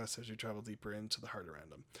courageous quests as you travel deeper into the heart of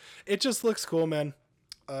Random. It just looks cool, man.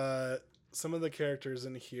 Some of the characters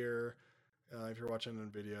in here, if you're watching on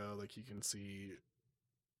video, like you can see,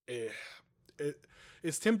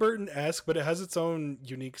 it's Tim Burton-esque, but it has its own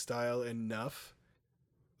unique style enough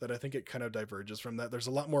that I think it kind of diverges from that. There's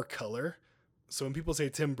a lot more color. So when people say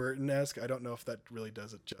Tim Burton-esque, I don't know if that really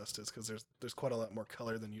does it justice because there's quite a lot more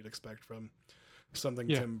color than you'd expect from something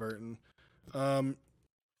Tim Burton.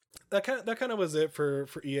 That kind of was it for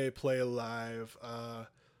EA Play Live.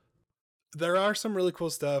 There are some really cool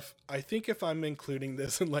stuff. I think if I'm including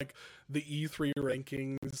this in like the E3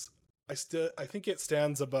 rankings, I think it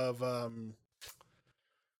stands above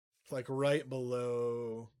like right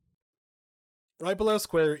below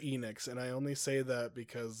Square Enix, and I only say that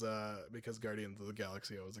because Guardians of the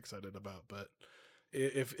Galaxy I was excited about, but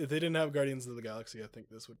if they didn't have Guardians of the Galaxy, I think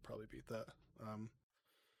this would probably beat that.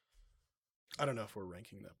 I don't know if we're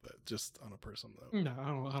ranking that, but just on a personal note. No,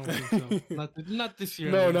 I don't think so. Not this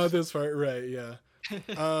year. No, at not least. this part. Right? Yeah.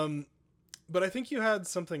 But I think you had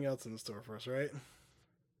something else in the store for us, right?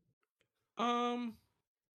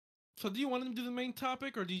 So do you want to do the main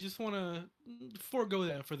topic, or do you just want to forego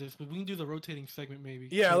that for this? But we can do the rotating segment maybe.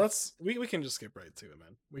 Yeah, So- let's. We can just skip right to it,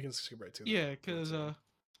 man. We can skip right to it. yeah, because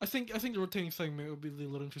I think the rotating segment would be a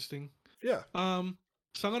little interesting. Yeah.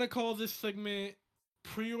 So I'm gonna call this segment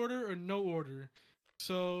pre-order or no order.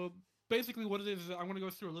 So basically, what it is I'm gonna go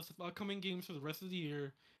through a list of upcoming games for the rest of the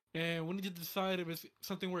year, and we need to decide if it's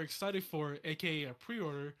something we're excited for, aka a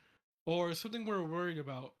pre-order, or something we're worried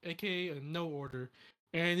about, aka a no order.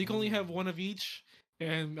 And you can only have one of each.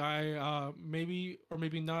 And I maybe or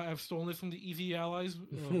maybe not have stolen it from the Easy Allies.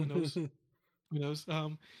 Who knows? Who knows?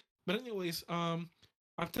 But anyways,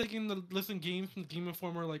 I've taken the list of games from the Game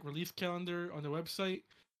Informer like release calendar on their website.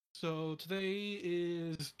 So today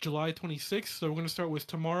is July 26th. So we're gonna start with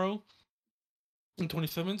tomorrow, and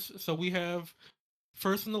 27th. So we have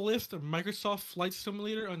first on the list a Microsoft Flight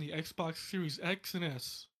Simulator on the Xbox Series X and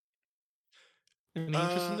S. Any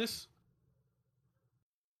interest in this?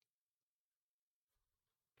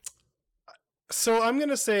 So I'm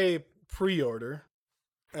gonna say pre-order,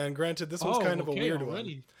 and granted, this one's kind of a weird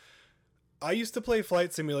one. I used to play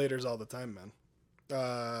flight simulators all the time, man.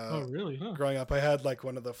 Oh, really? Huh? Growing up, I had like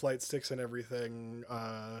one of the flight sticks and everything.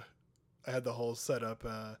 I had the whole setup.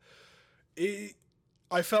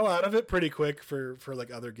 I fell out of it pretty quick for like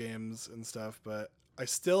other games and stuff, but I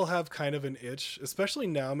still have kind of an itch, especially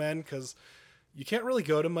now, man, because you can't really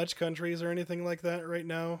go to much countries or anything like that right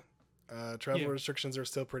now. Travel restrictions are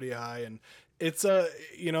still pretty high, and it's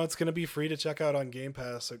it's going to be free to check out on Game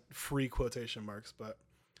Pass, like free quotation marks, but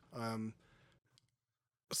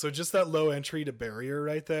so just that low entry to barrier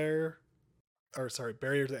right there, or sorry,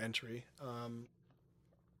 barrier to entry,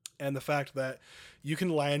 and the fact that you can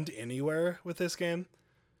land anywhere with this game,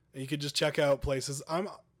 and you could just check out places.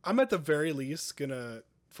 I'm at the very least gonna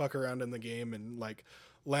fuck around in the game and like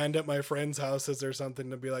land at my friends' houses or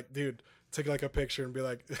something to be like, dude, take like a picture and be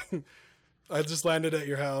like, I just landed at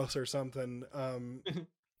your house or something.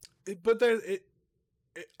 But there,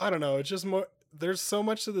 I don't know. It's just more. There's so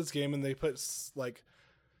much to this game, and they put like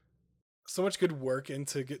so much good work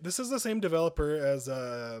into. This is the same developer as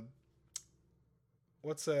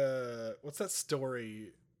what's that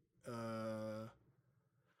story?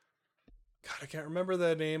 God, I can't remember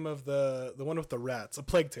the name of the one with the rats. A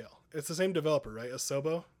Plague Tale. It's the same developer, right?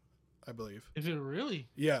 Asobo, I believe. Is it really?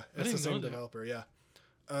 Yeah, it's the same developer. Yeah.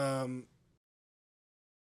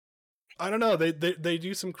 I don't know. They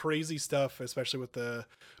do some crazy stuff, especially with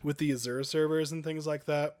the Azure servers and things like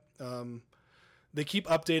that. They keep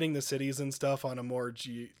updating the cities and stuff on a more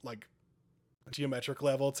geometric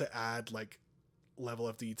level to add like level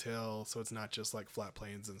of detail, so it's not just like flat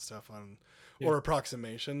planes and stuff or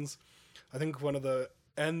approximations. I think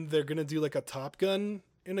they're gonna do like a Top Gun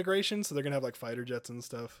integration, so they're gonna have like fighter jets and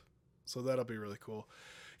stuff. So that'll be really cool.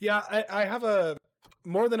 Yeah, I have a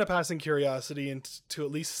more than a passing curiosity and to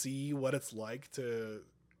at least see what it's like to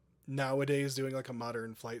nowadays doing like a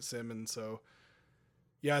modern flight sim, and so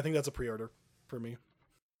yeah, I think that's a pre-order for me.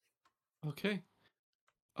 Okay.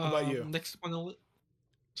 How about you? Next one.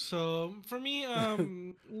 So for me,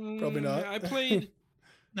 Probably not. I played.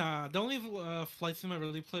 Nah, the only flight sim I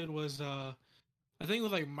really played was I think it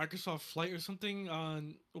was like Microsoft Flight or something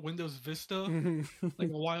on Windows Vista, like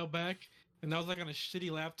a while back, and that was like on a shitty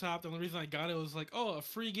laptop. The only reason I got it was like, oh, a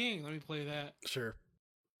free game. Let me play that. Sure.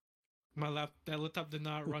 That laptop did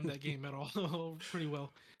not run that game at all pretty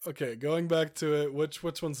well. Okay, going back to it, which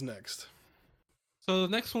one's next? So the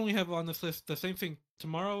next one we have on this list, the same thing.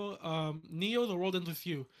 Tomorrow, Neo: The World Ends With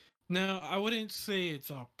You. Now, I wouldn't say it's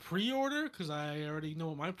a pre-order because I already know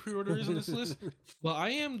what my pre-order is on this list, but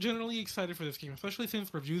I am generally excited for this game, especially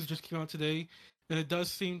since reviews just came out today, and it does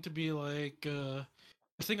seem to be like I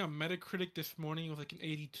think on Metacritic this morning it was like an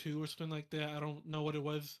 82 or something like that. I don't know what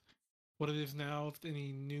it is now, if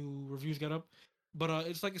any new reviews got up, but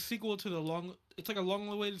it's like a sequel to it's like a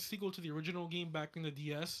long-awaited sequel to the original game back in the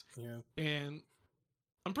DS. Yeah, and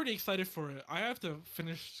I'm pretty excited for it. I have to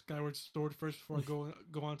finish Skyward Sword first before I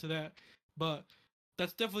go on to that. But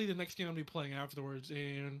that's definitely the next game I'll be playing afterwards,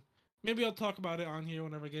 and maybe I'll talk about it on here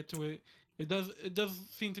whenever I get to it. It does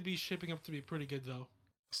seem to be shaping up to be pretty good though.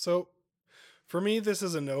 So for me, this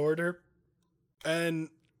is a no order, and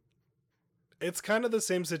it's kind of the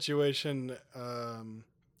same situation.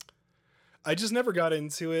 I just never got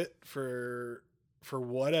into it for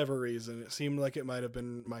whatever reason. It seemed like it might have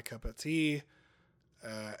been my cup of tea.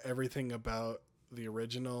 Everything about the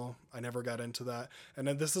original. I never got into that. And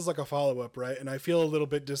then this is like a follow-up, right? And I feel a little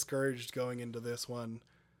bit discouraged going into this one,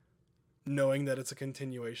 knowing that it's a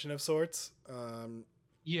continuation of sorts.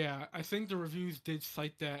 Yeah, I think the reviews did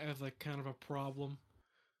cite that as like kind of a problem.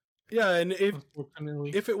 Yeah, and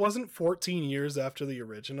Unfortunately, if it wasn't 14 years after the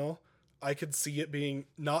original, I could see it being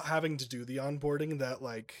not having to do the onboarding that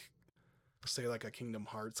like say like a Kingdom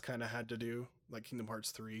Hearts kind of had to do, like Kingdom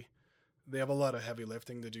Hearts 3. They have a lot of heavy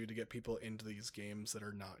lifting to do to get people into these games that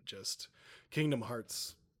are not just Kingdom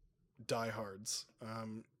Hearts diehards.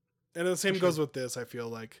 And the same goes with this, I feel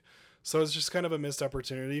like. So it's just kind of a missed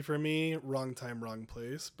opportunity for me. Wrong time, wrong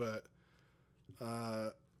place. But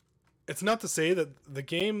it's not to say that the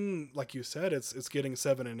game, like you said, it's getting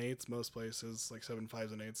 7 and 8s most places, like 7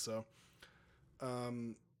 5s and 8s. So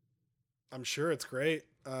I'm sure it's great.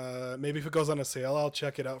 Maybe if it goes on a sale, I'll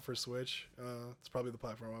check it out for Switch. It's probably the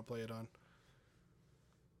platform I'll play it on.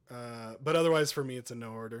 But otherwise, for me, it's a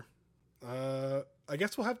no order. I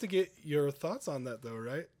guess we'll have to get your thoughts on that, though,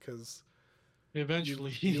 right? Because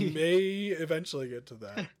eventually, you may eventually get to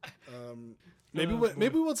that. Maybe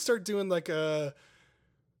we'll start doing like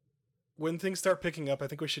when things start picking up. I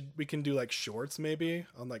think we can do like shorts maybe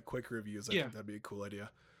on like quick reviews. I think that'd be a cool idea.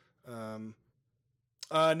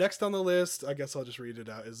 Next on the list, I guess I'll just read it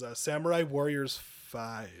out, is Samurai Warriors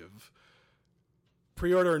 5.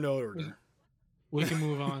 Pre-order or no order? We can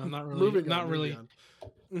move on. I'm not really. Not really.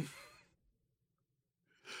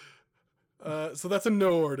 So that's a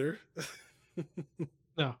no order.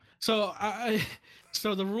 No. So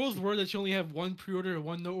so the rules were that you only have one pre-order and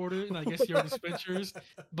one no order, and I guess you already spent yours.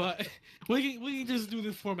 But we can just do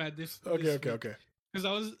this format. Okay.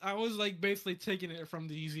 Because I was like basically taking it from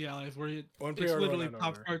the Easy Allies where it's literally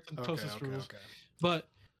Pop Tarts and Toasters rules. Okay. But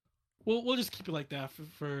we'll just keep it like that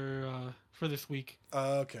for this week.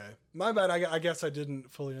 Okay, my bad. I guess I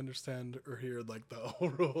didn't fully understand or hear like the whole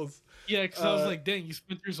rules. Yeah, because I was like, dang, you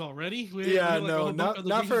spent yours already.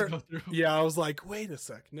 Not for. Yeah, I was like, wait a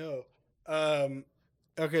sec, no.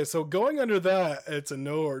 Okay, so going under that, it's a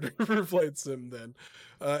no order for Flight Sim then.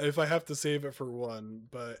 If I have to save it for one,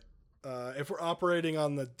 but if we're operating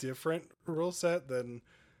on the different rule set, then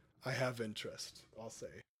I have interest. I'll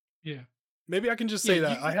say. Yeah. Maybe I can just say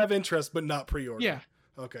that I have interest, but not pre-order. Yeah.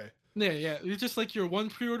 Okay. Yeah. It's just like your one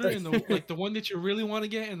pre-order and the one that you really want to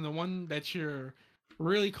get and the one that you're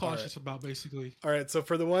really cautious about, basically. All right. So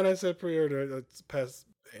for the one I said pre-order, it's past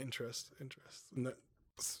interest.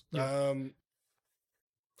 Yeah.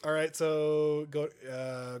 All right. So go.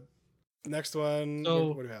 Next one. So,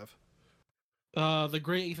 what do we have? The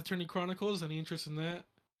Great Ace Attorney Chronicles. Any interest in that?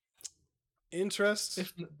 Interest,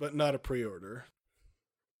 but not a pre-order.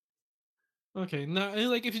 Okay, now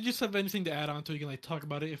like if you just have anything to add on to, you can like talk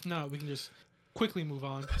about it. If not, we can just quickly move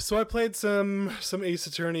on. So I played some Ace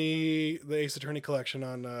Attorney, the Ace Attorney collection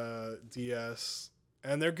on DS,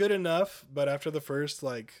 and they're good enough. But after the first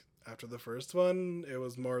one, it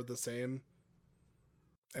was more of the same,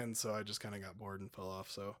 and so I just kind of got bored and fell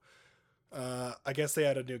off. So I guess they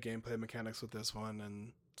added new gameplay mechanics with this one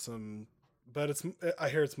and but I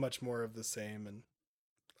hear it's much more of the same, and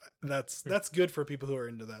that's good for people who are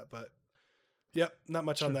into that, but. Yep, not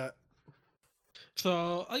much on that.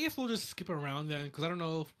 So I guess we'll just skip around then, because I don't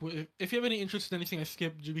know if you have any interest in anything I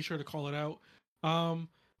skipped, be sure to call it out. The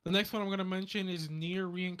next one I'm gonna mention is Nier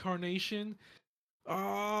Reincarnation.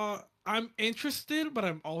 I'm interested, but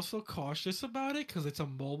I'm also cautious about it because it's a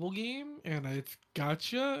mobile game and it's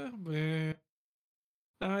gacha. But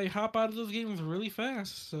I hop out of those games really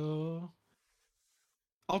fast, so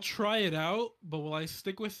I'll try it out. But will I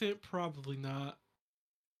stick with it? Probably not.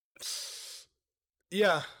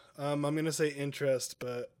 Yeah, I'm gonna say interest,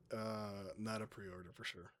 but not a pre-order for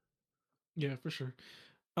sure. Yeah, for sure.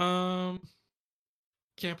 Can't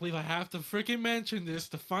believe I have to freaking mention this: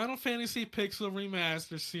 the Final Fantasy Pixel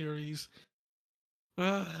Remaster series.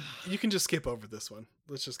 You can just skip over this one.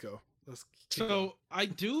 Let's just go. So I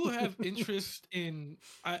do have interest in.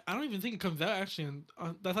 I don't even think it comes out actually.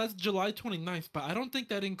 That's July 29th, but I don't think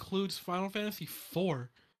that includes Final Fantasy IV,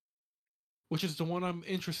 which is the one I'm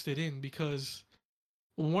interested in because.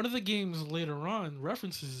 One of the games later on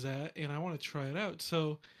references that, and I want to try it out.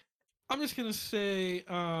 So I'm just gonna say,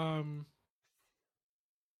 well,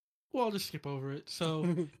 I'll just skip over it. So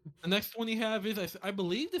the next one you have is, I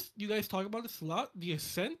believe this. You guys talk about this a lot. The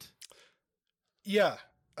Ascent. Yeah.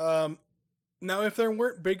 Now, if there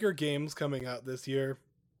weren't bigger games coming out this year,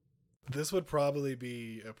 this would probably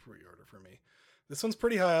be a pre-order for me. This one's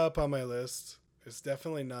pretty high up on my list. It's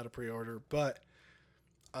definitely not a pre-order, but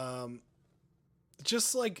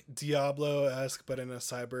just like Diablo-esque, but in a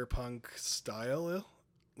cyberpunk style,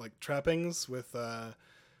 like trappings with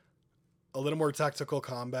a little more tactical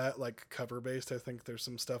combat, like cover based. I think there's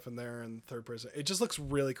some stuff in there, and third person. It just looks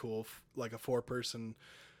really cool, like a 4-person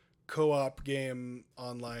co-op game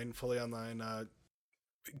online, fully online.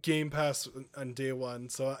 Game Pass on day one,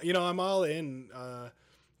 so I'm all in.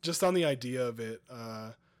 Just on the idea of it.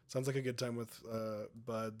 Sounds like a good time with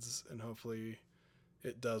buds, and hopefully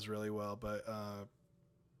it does really well. But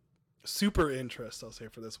super interest, I'll say,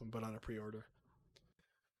 for this one, but on a pre-order.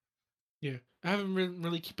 Yeah, I haven't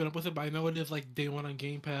really keeping up with it, but I know it is like day one on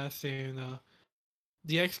Game Pass, and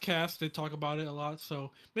the XCast, they talk about it a lot,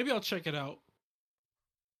 so maybe I'll check it out.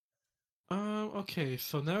 Okay,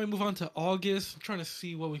 so now we move on to August. I'm trying to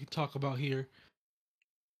see what we can talk about here.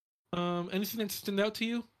 Anything that stand out to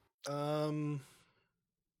you?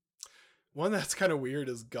 One that's kind of weird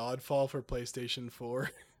is Godfall for PlayStation 4.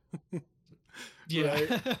 Yeah.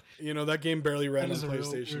 Right? That game barely ran on That is a real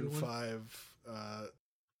PlayStation weird one. 5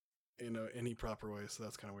 any proper way, so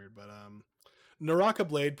that's kind of weird. But Naraka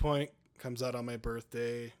Blade Point comes out on my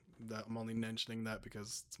birthday. That I'm only mentioning that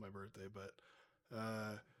because it's my birthday, but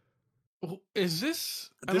Is this?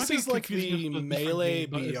 I this might be is like confusing the this with a different Melee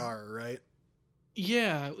game, but BR, right?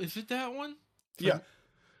 Yeah, is it that one? Yeah.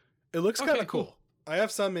 It looks Okay, kind of cool. cool. I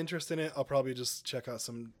have some interest in it. I'll probably just check out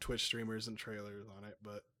some Twitch streamers and trailers on it,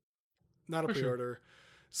 but not a For sure. pre-order.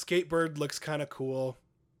 Skatebird looks kind of cool.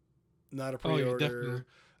 Not a Oh, yeah, pre-order.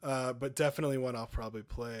 But definitely one I'll probably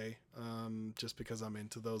play. Just because I'm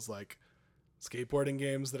into those like skateboarding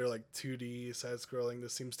games that are like 2D side scrolling.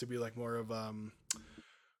 This seems to be like more of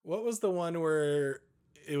what was the one where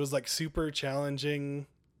it was like super challenging?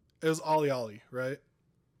 It was Ollie Ollie, right?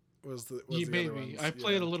 Was the Yeah, other maybe. ones. I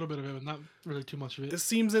played Yeah. a little bit of it, but not really too much of it. This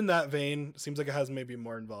seems in that vein. Seems like it has maybe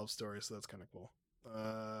more involved story, so that's kind of cool.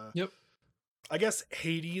 Yep. I guess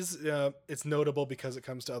Hades, it's notable because it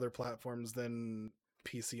comes to other platforms than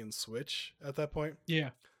PC and Switch at that point.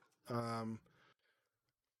 Yeah.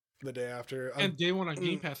 The day after, And day one on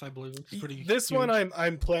Game Pass, I believe. It's pretty. this huge. one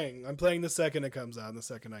I'm playing. I'm playing the second it comes out, and the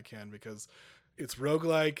second I can, because it's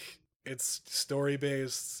roguelike, it's story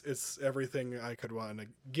based, it's everything I could want in a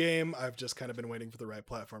game. I've just kind of been waiting for the right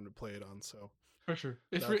platform to play it on. So For sure.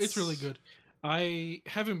 It's really That's- good. I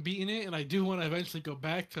haven't beaten it, and I do want to eventually go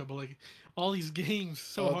back to it, but like all these games,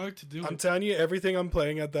 so Oh, hard to do. I'm telling you, everything I'm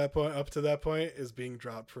playing at that point, up to that point, is being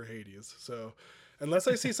dropped for Hades. So, unless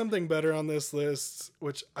I see something better on this list,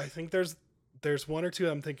 which I think there's one or two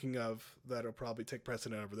I'm thinking of that'll probably take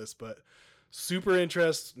precedent over this, but super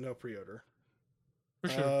interest, no pre-order. For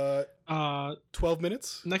sure. 12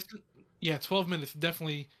 minutes. Next, yeah, 12 minutes.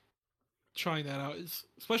 Definitely trying that out.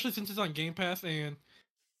 Especially since it's on Game Pass, and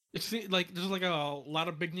it's like there's like a lot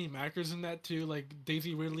of big name actors in that too, like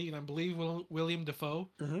Daisy Ridley and I believe William Defoe.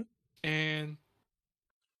 Mhm. And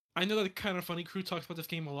I know that the Kind of Funny crew talks about this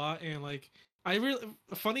game a lot, and like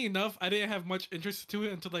funny enough, I didn't have much interest to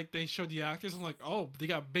it until like they showed the actors. I'm like, oh, they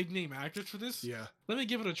got big name actors for this. Yeah, Let me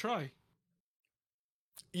give it a try.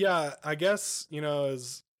 yeah. I guess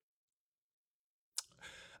is.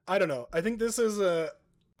 I don't know. I think this is a.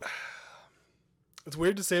 It's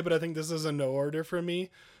weird to say, but I think this is a no order for me.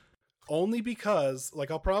 Only because,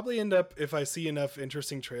 like, I'll probably end up, if I see enough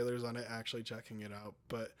interesting trailers on it, actually checking it out.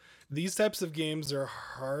 But these types of games are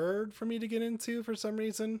hard for me to get into for some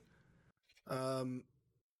reason. Because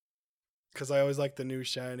I always like the new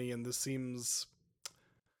shiny, and this seems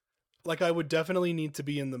like I would definitely need to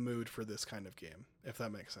be in the mood for this kind of game, if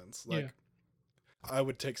that makes sense. Like, Yeah. I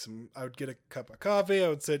would get a cup of coffee, I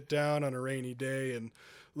would sit down on a rainy day and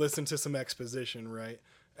listen to some exposition, right?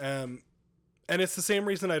 And it's the same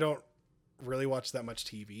reason I don't really watch that much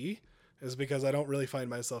TV, is because I don't really find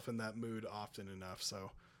myself in that mood often enough.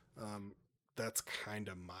 So that's kind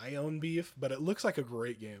of my own beef, but it looks like a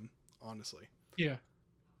great game, honestly. Yeah.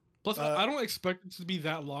 Plus, I don't expect it to be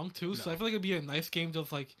that long too, so No. I feel like it'd be a nice game to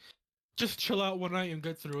like just chill out one night and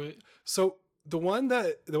get through it. So the one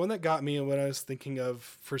that got me and what I was thinking of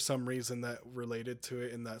for some reason that related to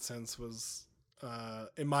it in that sense was,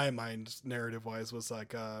 in my mind, narrative wise, was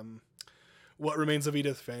like What Remains of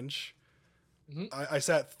Edith Finch. Mhm. I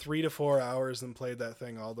sat 3 to 4 hours and played that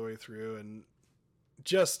thing all the way through, and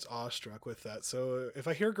just awestruck with that. So if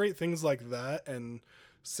I hear great things like that and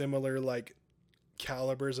similar like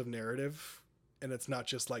calibers of narrative, and it's not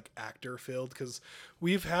just like actor filled, because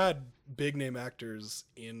we've had big name actors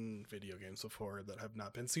in video games before that have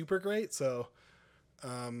not been super great. So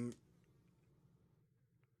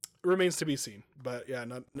remains to be seen, but yeah,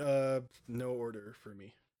 not no order for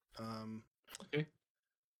me. Okay.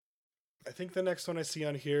 I think the next one I see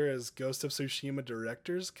on here is Ghost of Tsushima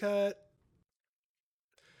Director's Cut.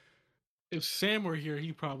 If Sam were here,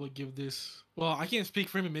 he'd probably give this. Well, I can't speak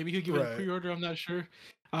for him. Maybe he'll give it Right. a pre-order. I'm not sure.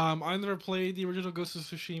 I never played the original Ghost of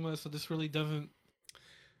Tsushima, so this really doesn't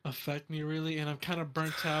affect me really, and I'm kind of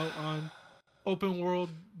burnt out on open world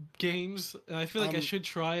games. And I feel like I Um, should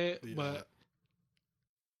try it, yeah, but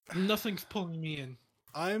nothing's pulling me in.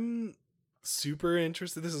 I'm super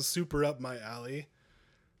interested. This is super up my alley,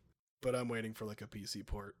 but I'm waiting for like a PC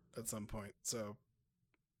port at some point. So,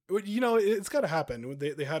 it's got to happen.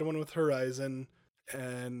 They had one with Horizon,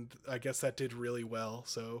 and I guess that did really well.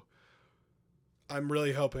 So, I'm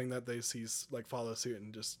really hoping that they follow suit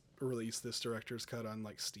and just release this director's cut on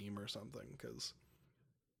like Steam or something, because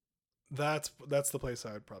that's the place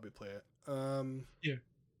I would probably play it. Yeah.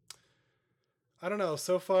 I don't know.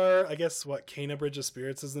 So far, I guess Kena Bridge of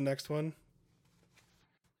Spirits is the next one.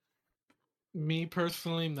 Me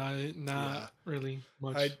personally, not Yeah. really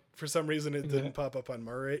much. For some reason it in didn't that. pop up on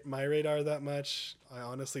my radar that much. I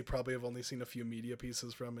honestly probably have only seen a few media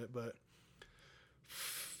pieces from it, but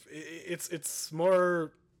it's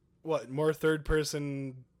more more third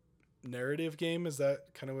person narrative game. Is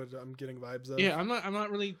that kind of what I'm getting vibes of? Yeah, I'm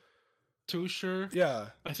not really too sure. Yeah.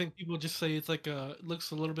 I think people just say it's like it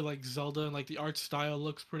looks a little bit like Zelda, and like the art style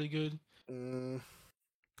looks pretty good.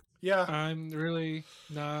 Yeah. I'm really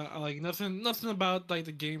not like nothing about like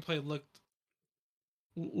the gameplay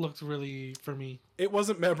looked really for me. It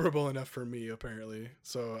wasn't memorable enough for me apparently,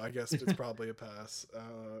 so I guess it's probably a pass.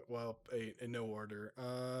 In no order.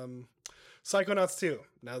 Psychonauts 2.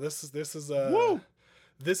 Now this is Woo!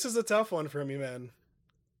 this is a tough one for me, man.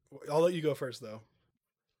 I'll let you go first though.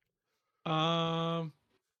 I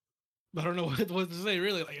don't know what to say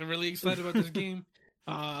really. Like I'm really excited about this game.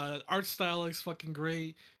 Art style looks fucking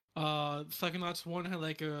great. Psychonauts 1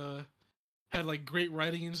 had like great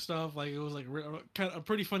writing and stuff. Like it was like kind of a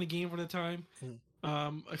pretty funny game for the time.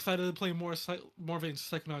 Excited to play more of it in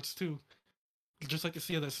Psychonauts 2. Just like to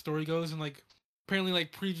see how that story goes, and like apparently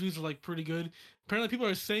like previews are like pretty good. Apparently people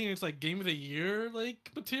are saying it's like game of the year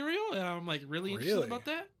like material, and I'm like really interested about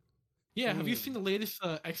that. Yeah, have you seen the latest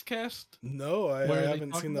XCast? No, I Where they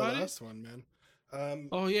haven't talk seen the about it? last one, man.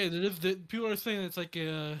 Oh yeah, people are saying it's like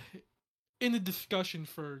in the discussion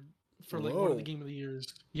for like one of the Whoa. game of the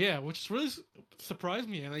years. Yeah, which really surprised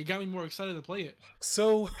me, and it got me more excited to play it.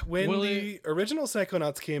 So when Will the original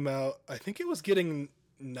Psychonauts came out, I think it was getting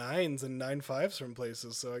 9s and 9.5s from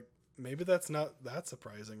places. So maybe that's not that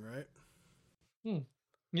surprising, right?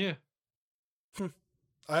 Yeah.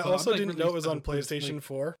 I I'm, also like, didn't really know it was on excited for this, PlayStation like-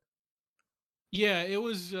 4. Yeah, it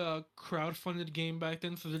was a crowdfunded game back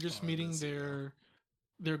then, so they're just Oh, I meeting did see that.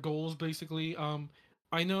 their goals basically.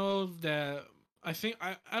 I know that I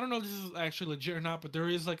don't know if this is actually legit or not, but there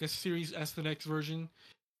is like a Series S and X version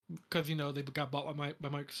because they got bought by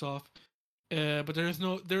Microsoft. But there is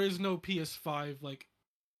no PS5 like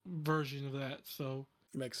version of that. So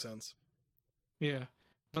Makes sense. yeah,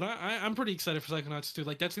 but I'm pretty excited for Psychonauts 2.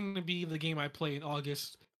 Like that's going to be the game I play in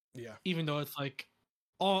August, Yeah. even though it's like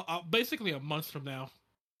all basically a month from now.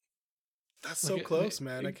 That's so Like, close,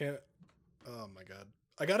 man. I can't. Oh my god.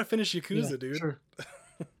 I gotta finish Yakuza, dude. Sure.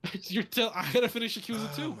 I gotta finish Yakuza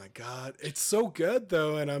Oh too. my god, it's so good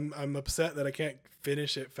though, and I'm upset that I can't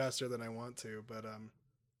finish it faster than I want to. But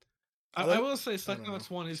I will say don't know.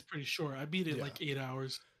 Psychonauts 1 is pretty short. I beat it in Yeah. like 8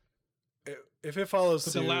 hours. If it follows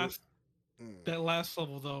But suit, that last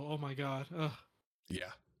level though, oh my god. Ugh.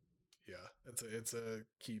 yeah, it's a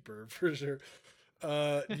keeper for sure.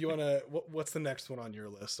 Do you want to? What's the next one on your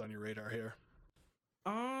list on your radar here?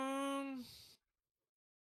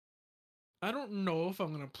 I don't know if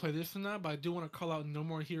I'm gonna play this or not, but I do want to call out No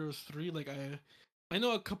More Heroes 3. Like I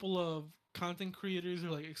know a couple of content creators are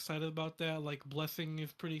like excited about that. Like Blessing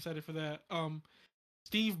is pretty excited for that.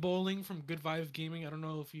 Steve Bowling from Good Vibes Gaming. I don't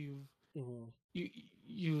know if you've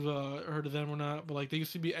heard of them or not, but like they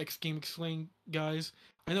used to be X Game Explain guys.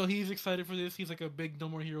 I know he's excited for this. He's like a big No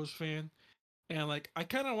More Heroes fan, and like I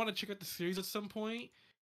kind of want to check out the series at some point,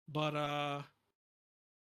 but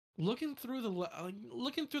looking through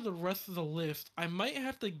the rest of the list, I might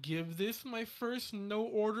have to give this my first no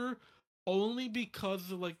order, only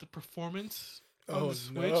because of like the performance on the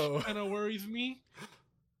Switch no. kind of worries me.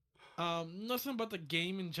 Nothing about the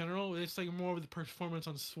game in general. It's like more of the performance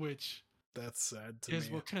on Switch That's sad to is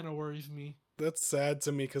me. what kind of worries me. That's sad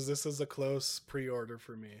to me because this is a close pre-order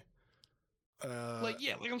for me. Like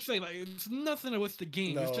I'm saying, like it's nothing with the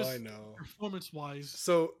game. No, It's just I know. performance wise.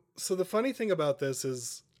 So the funny thing about this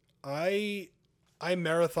is I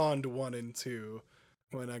marathoned 1 and 2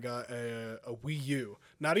 when I got a Wii U.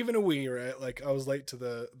 Not even a Wii, right? Like I was late to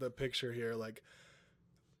the picture here. Like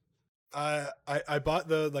I bought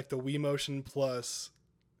the Wii Motion Plus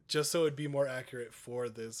just so it'd be more accurate for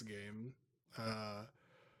this game.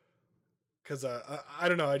 Cuz I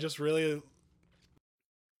don't know, I just really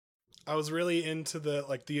I was really into the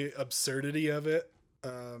absurdity of it.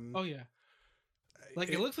 Oh yeah, like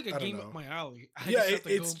it looks like a I don't game up know. my alley. I Yeah, just have to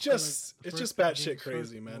go it's and play, like, just the it's first just couple batshit games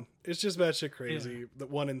crazy, first, man. so, It's just batshit yeah, crazy. The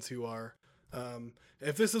 1 and 2 are.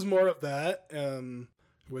 If this is more of that,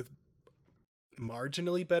 with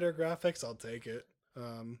marginally better graphics, I'll take it.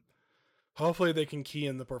 Hopefully they can key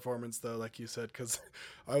in the performance though, like you said, because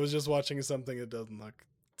I was just watching something that doesn't look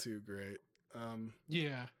too great.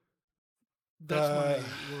 yeah. That's Uh,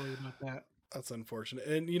 my worry about that. that's unfortunate.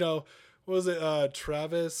 And what was it?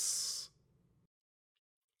 Travis.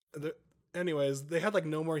 The, anyways, they had like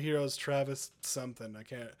No More Heroes. Travis something. I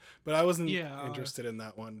can't. But I wasn't Yeah, interested in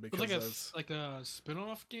that one it was because like I was. like a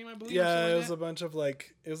spin-off game, I believe. Or Yeah, something it like was a bunch of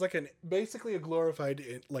like it was like basically a glorified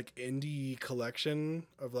like indie collection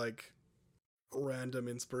of like random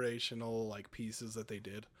inspirational like pieces that they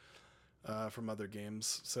did from other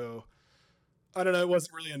games. So I don't know. It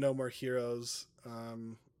wasn't really a No More Heroes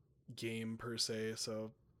game per se.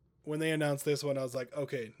 So when they announced this one, I was like,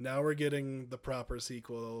 okay, now we're getting the proper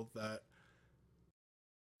sequel that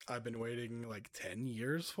I've been waiting like 10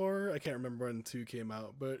 years for. I can't remember when 2 came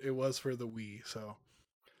out, but it was for the Wii, so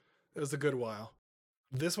it was a good while.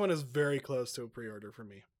 This one is very close to a pre-order for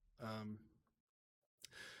me. Um,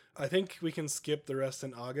 I think we can skip the rest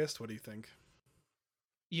in August. What do you think?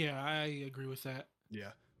 Yeah, I agree with that.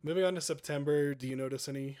 Yeah. Moving on to September, do you notice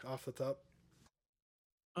any off the top?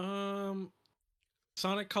 Um,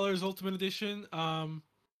 Sonic Colors Ultimate Edition.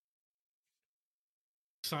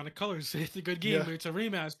 Sonic Colors. It's a good game, Yeah, but it's a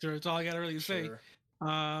remaster. It's all I gotta really say. sure.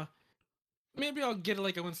 Uh, Maybe I'll get it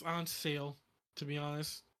like when it's on sale. To be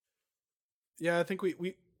honest. Yeah, I think we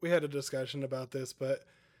had a discussion about this, but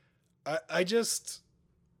I just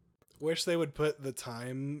wish they would put the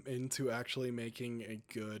time into actually making a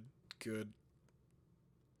good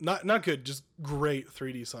not good, just great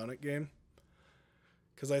 3D Sonic game.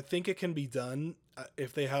 Because I think it can be done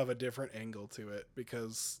if they have a different angle to it.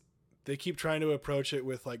 Because they keep trying to approach it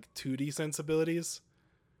with like 2D sensibilities,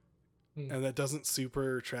 and that doesn't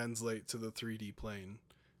super translate to the 3D plane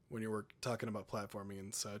when you're talking about platforming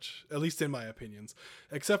and such. At least in my opinions,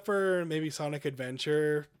 except for maybe Sonic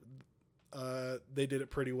Adventure, they did it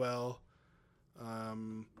pretty well.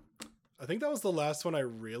 I think that was the last one I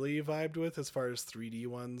really vibed with as far as 3D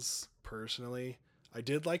ones personally. I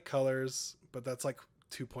did like Colors, but that's like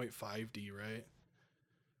 2.5D, right?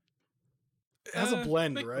 It has a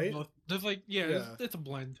blend, Like right? both. There's like Yeah. it's a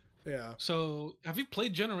blend. Yeah. So have you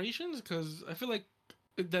played Generations? Because I feel like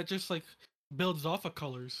that just like builds off of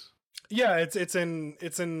Colors. Yeah, it's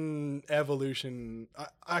in evolution.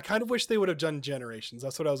 I kind of wish they would have done Generations.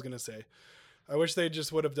 That's what I was gonna say. I wish they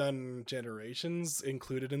just would have done Generations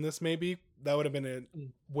included in this. Maybe that would have been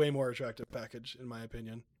a way more attractive package, in my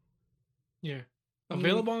opinion. Yeah.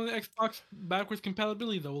 Available on the Xbox backwards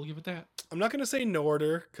compatibility though. We'll give it that. I'm not gonna say no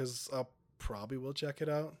order because I'll probably will check it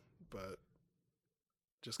out, but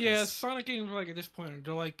just 'cause- Yeah, Sonic games like at this point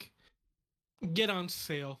they're like get on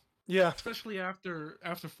sale, yeah. especially after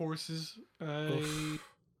Forces. I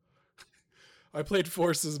played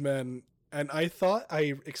Forces, man, and I thought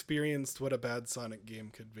I experienced what a bad Sonic game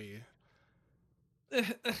could be.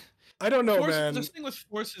 I don't know, man. The thing with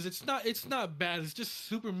Forces, it's not bad. It's just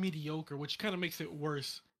super mediocre, which kind of makes it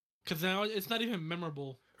worse. Because now it's not even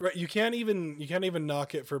memorable. Right, you can't even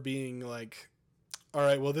knock it for being like, all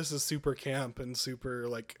right, well, this is super camp and super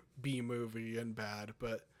like B movie and bad,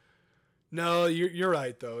 but no, you're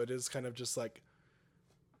right though. It is kind of just like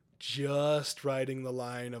just riding the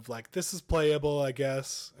line of like this is playable, I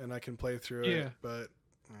guess, and I can play through it, but.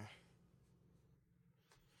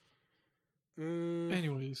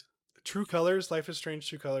 Anyways, True Colors, Life is Strange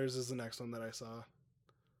True Colors is the next one that I saw.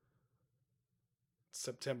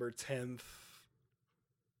 September 10th.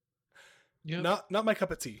 yeah, Not my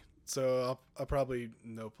cup of tea. So I'll probably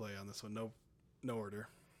no play on this one. No order.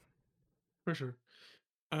 for sure.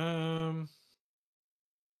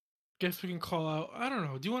 Guess we can call out. I don't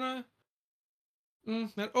know. Do you wanna?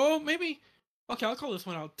 Maybe. Okay, I'll call this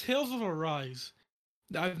one out. Tales of Arise.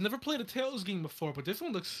 I've never played a Tales game before, but this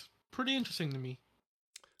one looks pretty interesting to me.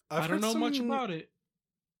 I don't know much about it.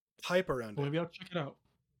 Hype around it. Maybe I'll check it out.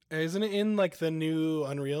 Isn't it in like the new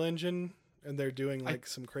Unreal Engine? And they're doing like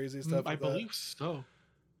some crazy stuff. I believe so.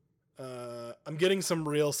 I'm getting some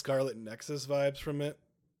real Scarlet Nexus vibes from it.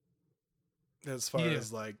 As far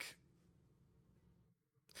as like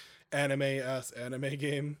anime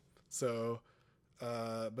game. So,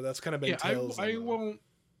 but that's kind of been Tales. I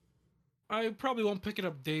probably won't pick it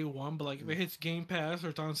up day one, but like if it hits Game Pass or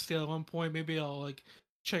it's on sale at one point, maybe I'll like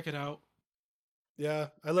check it out. Yeah,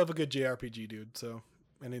 I love a good JRPG, dude. So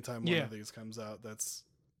anytime one of these comes out, that's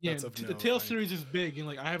Yeah, That's of the note. Tales series is big, and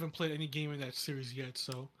like I haven't played any game in that series yet.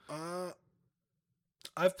 So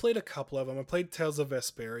I've played a couple of them. I played Tales of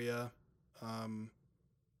Vesperia, and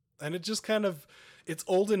it just kind of, it's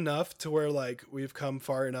old enough to where like we've come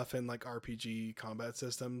far enough in like RPG combat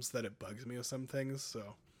systems that it bugs me with some things.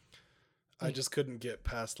 So I just couldn't get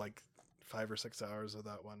past like 5 or 6 hours of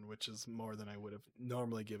that one, which is more than I would have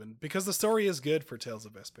normally given, because the story is good for Tales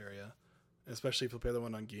of Vesperia, especially if you play the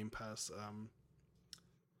one on Game Pass.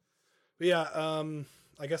 But yeah,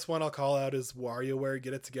 I guess one I'll call out is WarioWare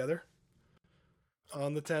Get It Together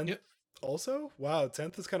on the 10th. Yep. Also, wow,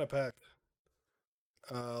 10th is kind of packed.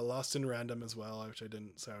 Lost in Random as well, which I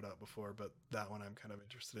didn't shout out before, but that one I'm kind of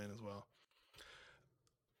interested in as well.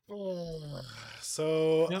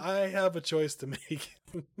 So Yep. I have a choice to make.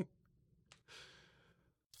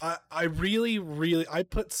 I really I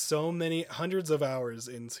put so many hundreds of hours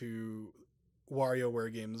into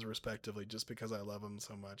WarioWare games respectively, just because I love them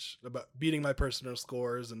so much. About beating my personal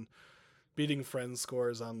scores and beating friends'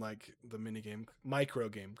 scores on like the micro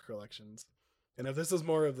game collections. And if this is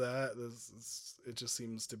more of that, it just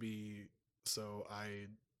seems to be so.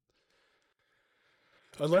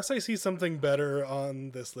 Unless I see something better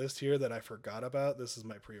on this list here that I forgot about, this is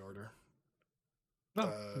my pre-order.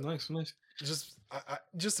 Oh, nice.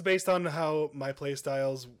 Just based on how my play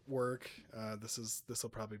styles work, this will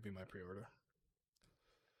probably be my pre-order.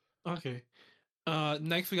 Okay.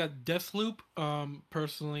 Next we got Deathloop.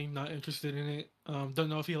 Personally not interested in it. Don't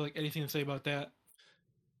know if you have like anything to say about that.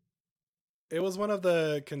 It was one of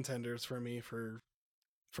the contenders for me for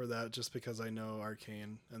that, just because I know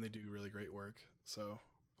Arcane and they do really great work. So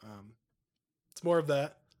it's more of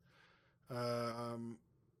that.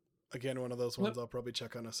 Again, one of those ones I'll probably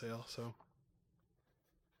check on a sale. So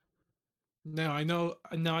now I know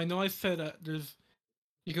I said there's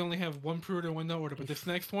you can only have one pre-order, one no order, but this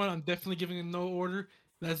next one I'm definitely giving a no order.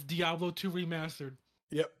 That's Diablo 2 Remastered.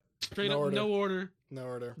 Yep. Straight up no order. No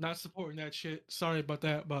order. Not supporting that shit. Sorry about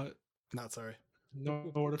that, but not sorry.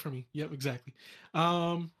 No order for me. Yep, exactly.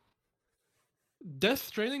 Death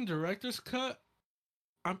Stranding director's cut.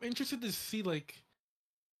 I'm interested to see like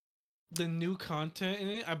the new content in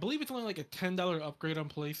it. I believe it's only like a $10 upgrade on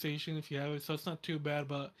PlayStation if you have it, so it's not too bad,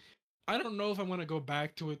 but I don't know if I'm gonna go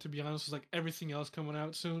back to it, to be honest, with like everything else coming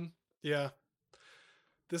out soon. Yeah.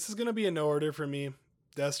 This is gonna be a no order for me.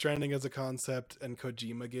 Death Stranding as a concept and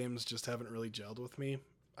Kojima games just haven't really gelled with me.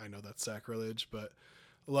 I know that's sacrilege, but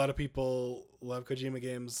a lot of people love Kojima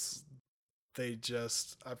games.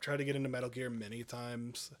 I've tried to get into Metal Gear many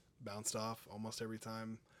times, bounced off almost every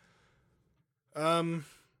time.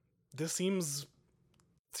 This seems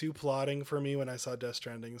too plotting for me when I saw Death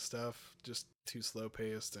Stranding stuff. Just too slow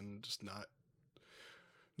paced and just not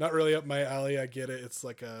really up my alley. I get it. It's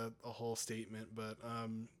like a whole statement, but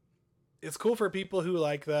it's cool for people who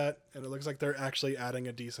like that, and it looks like they're actually adding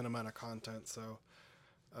a decent amount of content. So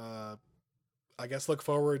I guess look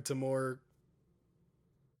forward to more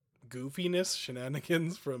goofiness,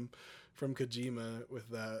 shenanigans from Kojima with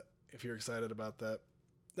that. If you're excited about that,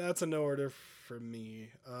 that's a no order for me.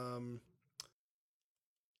 I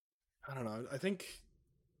don't know. I think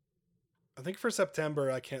for September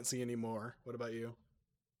I can't see any more. What about you?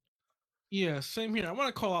 Yeah, same here. I want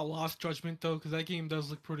to call out Lost Judgment though, because that game does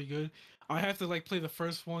look pretty good. I have to like play the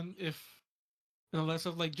first one if and all that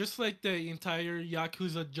stuff. Like just like the entire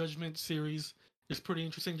Yakuza Judgment series is pretty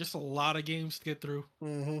interesting. Just a lot of games to get through.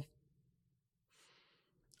 Mm-hmm.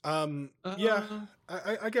 Yeah,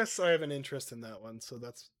 I guess I have an interest in that one, so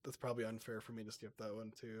that's probably unfair for me to skip that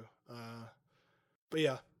one too. But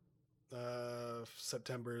yeah,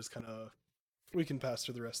 September is kind of, we can pass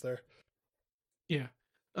through the rest there. Yeah.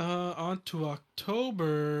 On to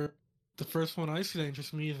October. The first one I see that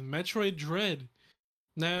interests me is Metroid Dread.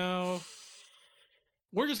 Now,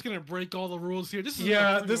 we're just gonna break all the rules here. This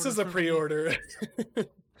is a pre-order.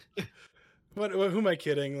 What? Who am I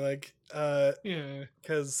kidding? Like, yeah,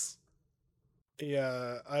 because,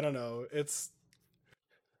 yeah, I don't know.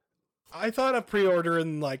 I thought of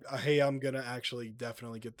pre-ordering like, hey, I'm gonna actually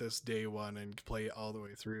definitely get this day one and play it all the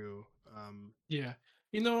way through. Yeah.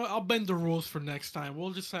 You know, I'll bend the rules for next time.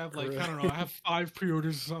 We'll just have like I don't know, I have 5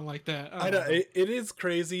 pre-orders or something like that. I know. It is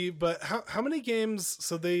crazy, but how many games?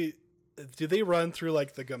 So do they run through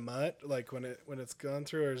like the gamut, like when it's gone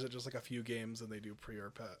through, or is it just like a few games and they do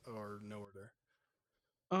or no order?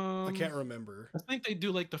 I can't remember. I think they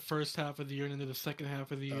do like the first half of the year and then the second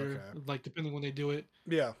half of the year, like depending when they do it.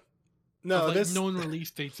 Yeah. No, like known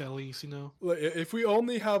release dates at least, you know. If we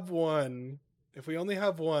only have one,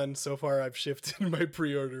 so far I've shifted my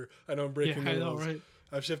pre-order. I know I'm breaking the rules. I know, right?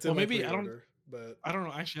 I've shifted my pre-order, but I don't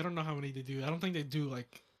know. Actually, I don't know how many they do. I don't think they do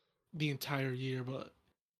like the entire year, but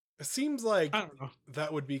It seems like I don't know.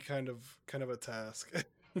 that would be kind of a task.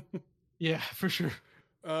 Yeah, for sure.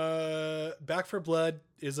 Back for Blood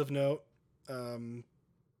is of note. Um,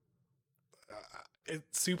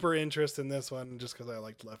 it's super interest in this one just because I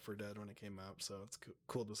liked Left 4 Dead when it came out, so it's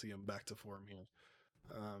cool to see him back to form here.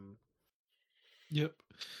 Yep.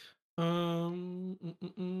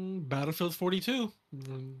 Battlefield 42.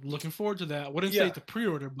 Looking forward to that. Wouldn't say Yeah. it's a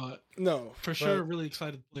pre-order, but No, for sure, really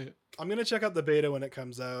excited to play it. I'm gonna check out the beta when it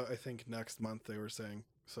comes out. I think next month they were saying.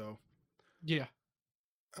 So Yeah.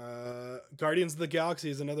 Guardians of the Galaxy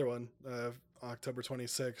is another one. October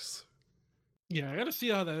 26th. Yeah, I gotta see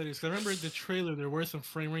how that is. 'Cause I remember in the trailer there were some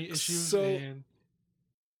frame rate issues, So- and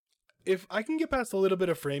If I can get past a little bit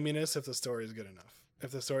of framiness, if the story is good enough,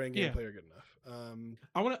 if the story and Yeah. gameplay are good enough.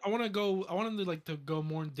 I want them to go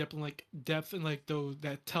more in depth in like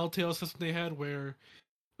that Telltale system they had where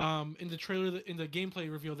in the trailer in the gameplay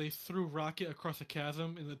reveal they threw Rocket across a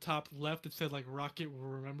chasm. In the top left it said like Rocket will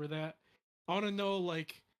remember that. I want to know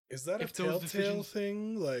like Is that a if those Telltale decisions-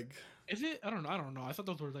 thing? Like, is it? I don't know. I thought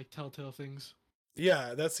those were like Telltale things.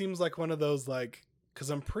 yeah, that seems like one of those like, because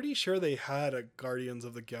I'm pretty sure they had a Guardians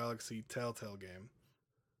of the Galaxy Telltale game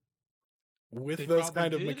with They those probably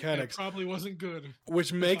kind of did, and mechanics, It probably wasn't good.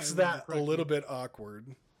 which makes remember that a little correctly. bit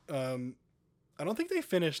awkward. I don't think they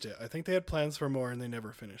finished it. I think they had plans for more and they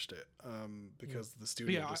never finished it because the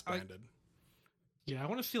studio yeah, disbanded. Yeah, I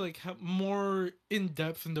want to see like more in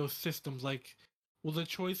depth in those systems. Like, will the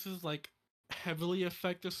choices like heavily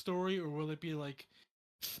affect the story, or will it be like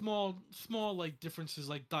small like differences,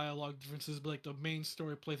 like dialogue differences, but like the main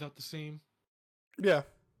story plays out the same?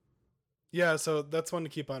 Yeah, so that's one to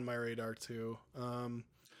keep on my radar too.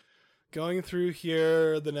 Going through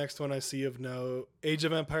here, the next one I see of note, Age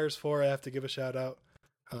of Empires 4, I have to give a shout out.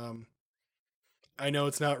 I know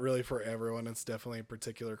it's not really for everyone, it's definitely a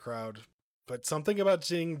particular crowd, but something about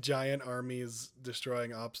seeing giant armies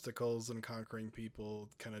destroying obstacles and conquering people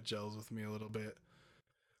kind of gels with me a little bit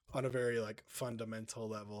on a very like fundamental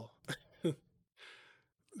level.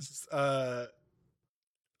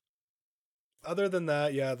 Other than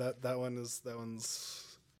that, yeah, that one's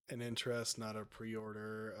an interest, not a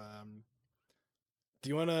pre-order. Do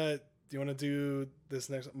you wanna do this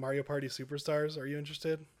next Mario Party Superstars? Are you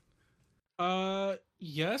interested?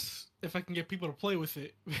 Yes, if I can get people to play with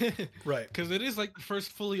it, Right. because it is like the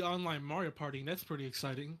first fully online Mario Party, and that's pretty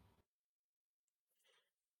exciting.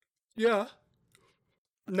 Yeah.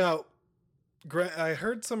 Now, I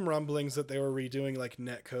heard some rumblings that they were redoing like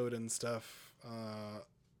netcode and stuff.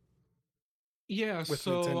 Yeah, With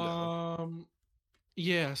so Nintendo.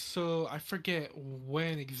 yeah, so I forget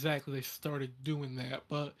when exactly they started doing that,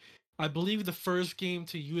 but I believe the first game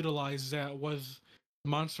to utilize that was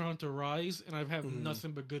Monster Hunter Rise, and I've had Mhm.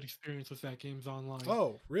 nothing but good experience with that game's online.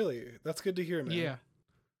 Oh, really? That's good to hear, man. yeah.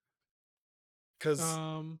 Because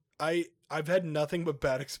Um, I've had nothing but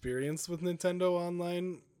bad experience with Nintendo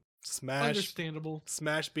Online. understandable.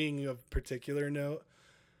 Smash being of particular note.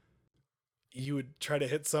 You would try to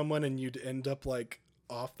hit someone and you'd end up like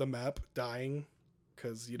off the map dying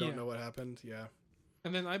because you don't Yeah. know what happened. Yeah.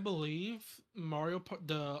 And then I believe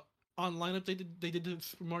the online update they did to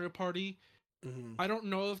Super Mario Party. Mm-hmm. I don't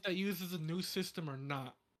know if that uses a new system or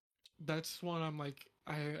not. That's one I'm like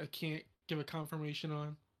I can't give a confirmation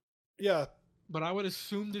on. Yeah. But I would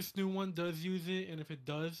assume this new one does use it, and if it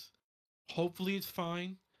does, hopefully it's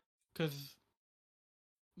fine. Because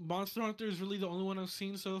Monster Hunter is really the only one I've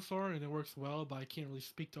seen so far, and it works well, but I can't really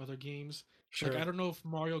speak to other games. Sure. Like, I don't know if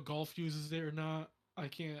Mario Golf uses it or not. I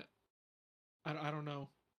can't. I don't know.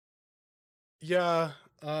 Yeah.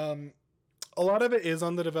 A lot of it is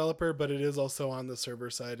on the developer, but it is also on the server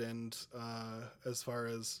side end as far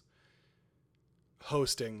as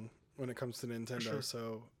hosting when it comes to Nintendo. sure.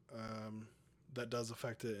 So that does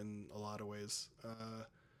affect it in a lot of ways.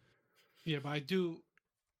 Yeah, but I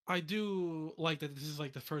do like that this is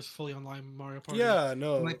like the first fully online Mario Party. Yeah,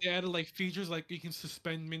 no. And, like they added like features like you can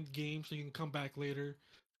suspend mid game so you can come back later.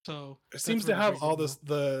 So It that's seems to really have great all know. this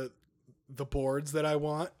the boards that I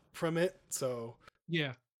want from it. So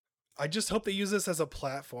Yeah, I just hope they use this as a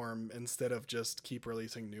platform instead of just keep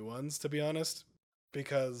releasing new ones, to be honest.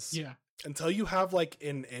 Because yeah, until you have like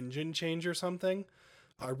an engine change or something,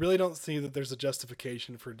 I really don't see that there's a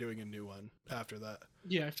justification for doing a new one after that.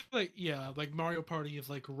 yeah. I feel like Mario Party is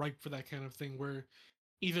like ripe for that kind of thing where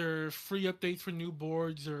either free updates for new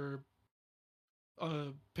boards or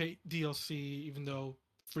pay DLC. Even though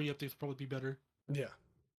free updates would probably be better. Yeah.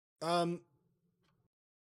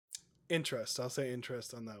 Interest. I'll say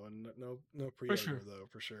interest on that one. No pre-order sure. though,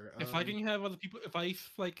 for sure. If I can have other people, if I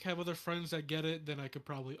like have other friends that get it, then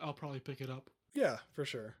I'll probably pick it up. Yeah, for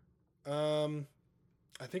sure.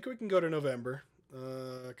 I think we can go to November,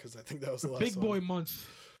 because I think that was the last Big boy one. month.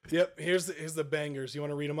 Yep. Here's the bangers. You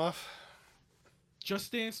want to read them off?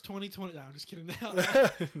 Just Dance 2020. No, I'm just kidding.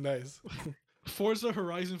 Nice. Forza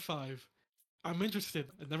Horizon 5. I'm interested.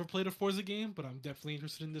 I've never played a Forza game, but I'm definitely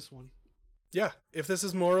interested in this one. Yeah. If this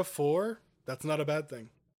is more of 4, that's not a bad thing.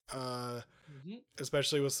 Mm-hmm.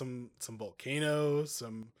 Especially with some volcanoes,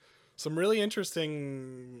 some really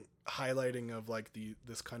interesting highlighting of like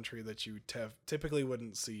this country that you typically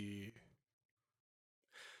wouldn't see,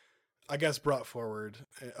 I guess, brought forward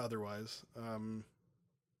otherwise.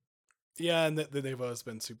 Yeah, and they've always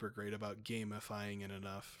been super great about gamifying it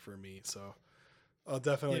enough for me, so I'll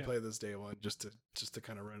definitely play this day one just to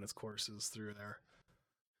kind of run its courses through there.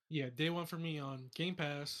 Yeah, day one for me on Game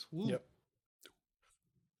Pass. Woo. Yep.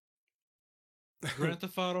 Grand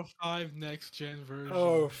Theft Auto 5 next gen version.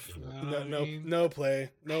 Oh, no play,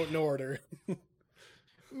 no order.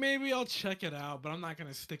 Maybe I'll check it out, but I'm not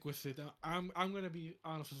gonna stick with it. I'm gonna be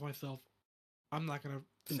honest with myself. I'm not gonna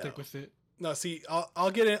stick with it. No, see, I'll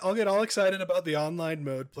get all excited about the online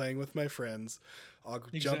mode, playing with my friends. I'll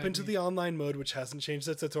jump into the online mode, which hasn't changed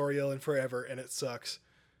the tutorial in forever, and it sucks.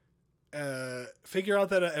 Figure out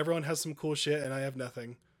that everyone has some cool shit and I have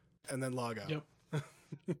nothing, and then log out. Yep.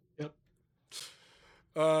 Yep.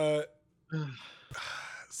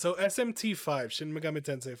 So SMT5, Shin Megami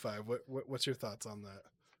Tensei 5. What's your thoughts on that?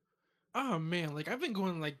 Oh man, like I've been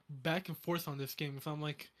going like back and forth on this game. So I'm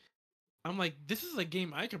like, this is a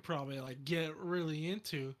game I could probably like get really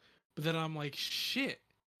into, but then I'm like, shit.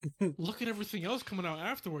 Look at everything else coming out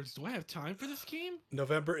afterwards. Do I have time for this game?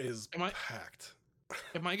 November is packed.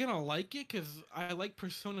 Am I gonna like it? Because I like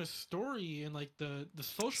Persona's story and like the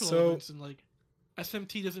social elements, and like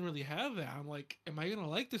SMT doesn't really have that. I'm like, am I gonna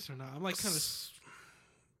like this or not? I'm like kind of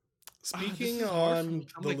speaking on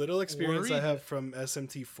the like, little experience worried. I have from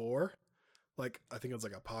SMT4, like I think it was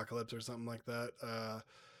like Apocalypse or something like that.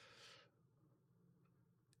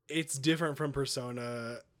 It's different from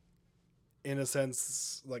Persona in a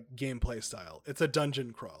sense, like gameplay style. It's a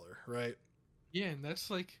dungeon crawler, right? Yeah, and that's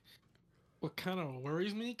like what kind of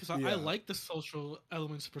worries me, because I like the social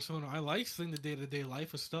elements of Persona. I like seeing the day-to-day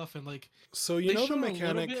life of stuff, and like so you know the mechanics.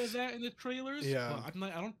 A little bit of that in the trailers. Yeah,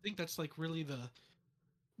 but I don't think that's like really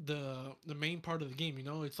the main part of the game. You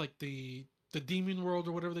know, it's like the demon world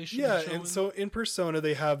or whatever they should. Yeah, and so in Persona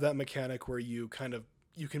they have that mechanic where you can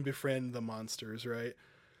befriend the monsters, right?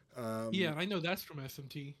 Yeah, I know that's from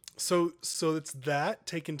SMT. So it's that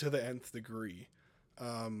taken to the nth degree.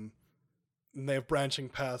 And they have branching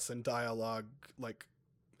paths and dialogue like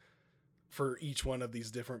for each one of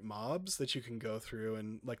these different mobs that you can go through,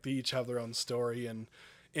 and like they each have their own story and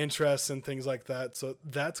interests and things like that. So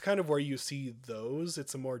that's kind of where you see those.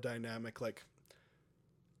 It's a more dynamic like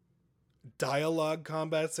dialogue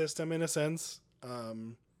combat system in a sense.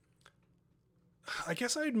 I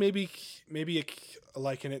guess I'd maybe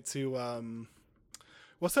liken it to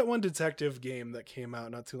what's that one detective game that came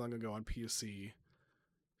out not too long ago on PC?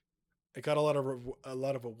 It got a lot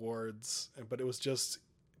of awards, but it was just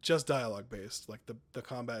dialogue based. Like the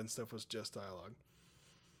combat and stuff was just dialogue.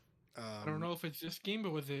 I don't know if it's this game,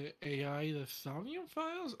 but was it AI the Somnium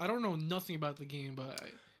Files? I don't know nothing about the game, but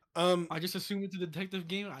I just assume it's a detective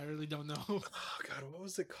game. I really don't know. Oh God, what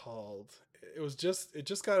was it called? It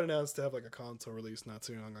just got announced to have like a console release not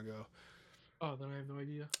too long ago. Oh, then I have no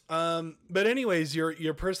idea. But anyways,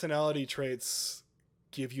 your personality traits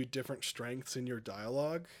give you different strengths in your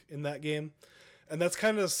dialogue in that game, and that's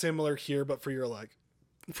kind of similar here, but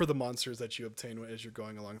for the monsters that you obtain as you're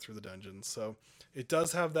going along through the dungeons. So it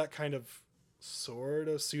does have that kind of sort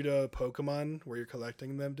of pseudo Pokemon where you're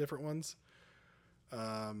collecting them different ones.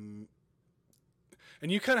 And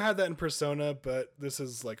you kind of had that in Persona, but this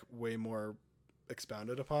is like way more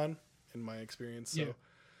expounded upon in my experience. So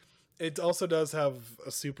it also does have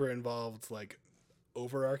a super involved like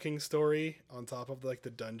overarching story on top of like the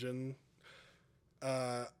dungeon.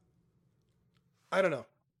 I don't know.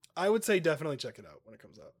 I would say definitely check it out when it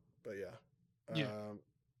comes out. But yeah.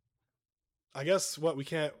 I guess what we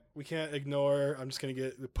can't ignore. I'm just gonna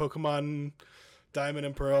get the Pokemon Diamond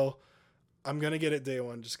and Pearl. I'm gonna get it day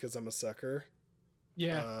one just because I'm a sucker.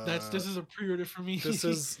 Yeah, this is a pre-order for me. This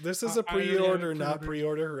is a pre-order, not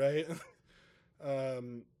pre-order, right?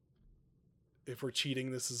 If we're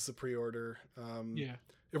cheating, this is a pre-order. Yeah.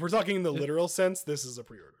 If we're talking in the literal sense, this is a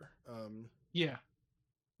pre-order. Yeah.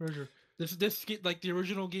 For sure. This like the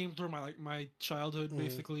original games were my childhood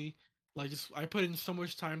basically. Like I put in so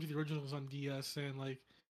much time to the originals on DS, and like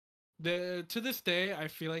to this day I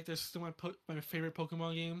feel like they're still my favorite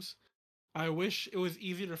Pokemon games. I wish it was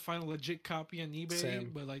easier to find a legit copy on eBay,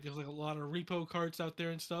 but like there's like a lot of repo cards out there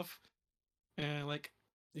and stuff. And like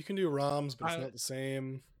You can do ROMs, but it's I not the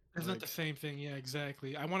same. It's not the same thing. Yeah,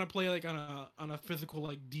 exactly. I want to play like on a physical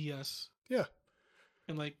like DS, Yeah.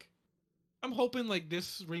 and like I'm hoping like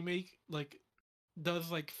this remake like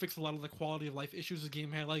does like fix a lot of the quality of life issues the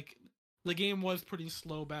game had. Like the game was pretty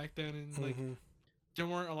slow back then, and like Mhm. there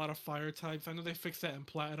weren't a lot of fire types. I know they fixed that in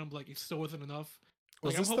Platinum, but like it still wasn't enough.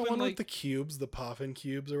 Was Like I'm this the hoping one with like the cubes, the Poffin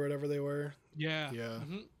cubes or whatever they were? yeah, Yeah.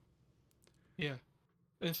 yeah,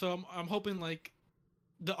 and so I'm hoping like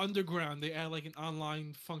the underground they add like an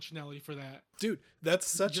online functionality for that. Dude,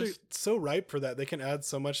 that's Just so ripe for that. They can add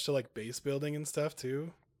so much to like base building and stuff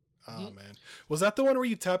too. Oh Mhm. man. Was that the one where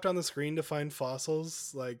you tapped on the screen to find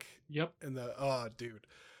fossils? Like Yep. in the oh dude.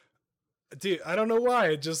 Dude, I don't know why.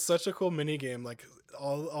 It's just such a cool mini game. Like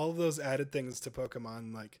all of those added things to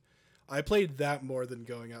Pokemon. Like I played that more than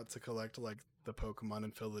going out to collect like the Pokemon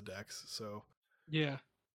and fill the decks. So Yeah.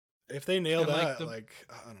 if they nail And like that, the like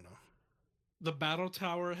I don't know. the battle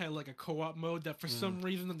tower had like a co-op mode that for some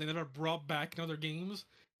reason they never brought back in other games.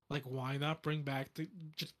 Like why not bring back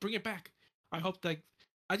just bring it back. I hope like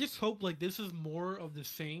I just hope like this is more of the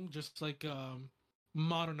same, just like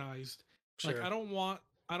modernized. Like Sure. I don't want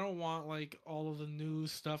like all of the new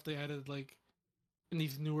stuff they added like in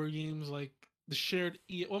these newer games, like the shared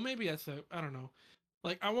well maybe that's a I don't know.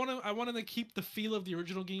 Like I wanted to keep the feel of the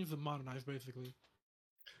original games and modernize basically.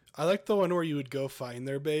 I like the one where you would go find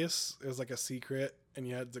their base. It was like a secret and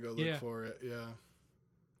you had to go look Yeah. for it. Yeah.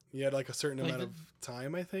 You had like a certain Like amount of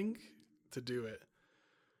time, I think, to do it.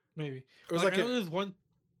 maybe. It was Like like I know there's one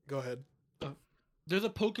go ahead. there's a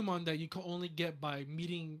Pokemon that you can only get by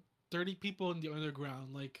meeting 30 people in the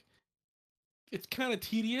underground. Like it's kind of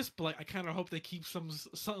tedious, but like I kind of hope they keep something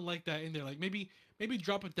like that in there. Like maybe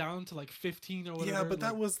drop it down to like 15 or whatever. Yeah, but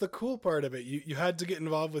that like, was the cool part of it. You had to get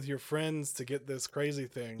involved with your friends to get this crazy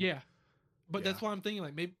thing. yeah. But Yeah. that's why I'm thinking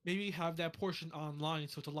like maybe have that portion online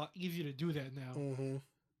so it's a lot easier to do that now. Mm-hmm.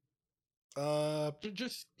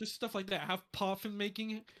 Just stuff like that. Have Poffin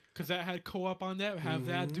making it because that had co-op on that. Have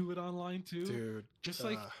that Mhm. do it online too. Dude. Just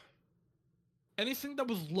like anything that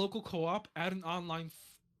was local co-op, add an online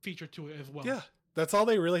feature to it as well. Yeah. That's all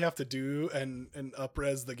they really have to do and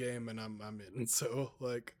up-res the game and I'm in. So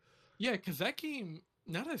like Yeah, because that game,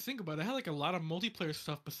 now that I think about it, had like a lot of multiplayer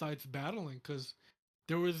stuff besides battling. Because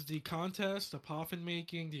there was the contest, the Poffin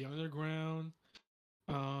making, the underground.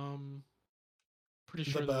 Pretty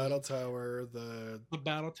sure the there was battle tower, the the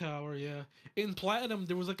battle tower. Yeah, in Platinum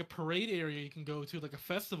there was like a parade area you can go to, like a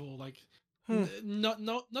festival. Like,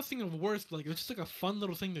 nothing of worth. Like it's just like a fun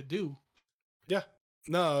little thing to do. yeah.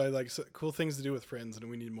 No, like cool things to do with friends and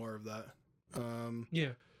we need more of that.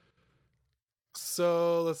 Yeah.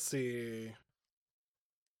 So let's see.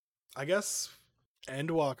 I guess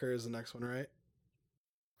Endwalker is the next one, right?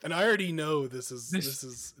 And I already know this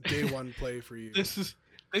is day one play for you. This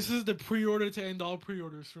is the pre-order to end all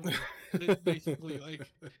pre-orders for me. Basically, like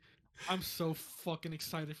I'm so fucking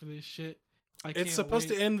excited for this shit. It's supposed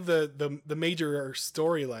to end the major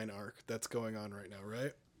storyline arc that's going on right now,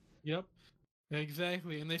 right? Yep.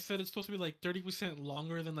 Exactly. And they said it's supposed to be like 30%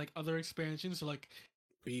 longer than like other expansions. So like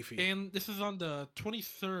Beefy. and this is on the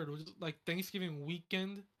 23rd, which is like Thanksgiving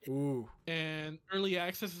weekend. Ooh. And early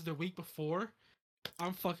access is the week before.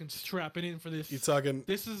 I'm fucking strapping in for this. You talking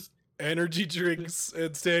This is energy drinks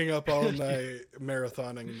and staying up all night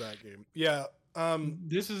marathoning that game. Yeah.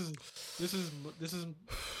 This is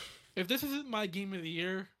if this isn't my game of the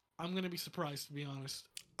year, I'm gonna be surprised, to be honest.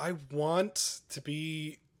 I want to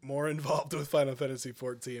be more involved with Final Fantasy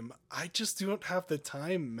 14. I just don't have the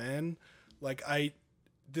time, man. Like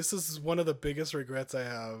this is one of the biggest regrets I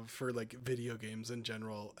have for like video games in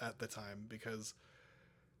general at the time because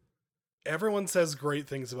everyone says great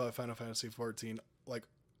things about Final Fantasy 14. Like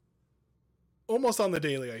almost on the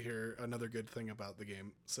daily I hear another good thing about the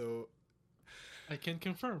game. So I can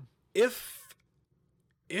confirm.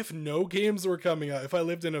 If no games were coming out, if I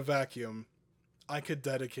lived in a vacuum, I could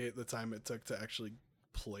dedicate the time it took to actually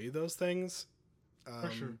play those things. For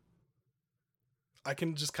sure. I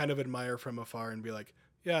can just kind of admire from afar and be like,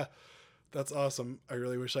 yeah, that's awesome. I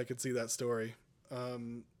really wish I could see that story.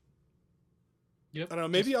 Yep. I don't know.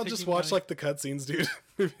 Maybe I'll just watch like the cutscenes, dude.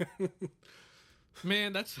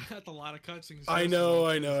 Man, that's a lot of cutscenes. I know.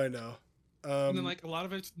 And then like a lot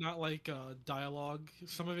of it's not like dialogue.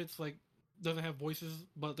 Some of it's like doesn't have voices,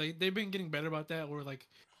 but they've been getting better about that. Where like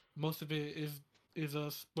most of it is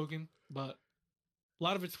spoken, but a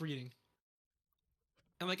lot of it's reading.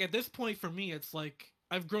 And like at this point for me, it's like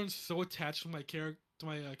I've grown so attached to my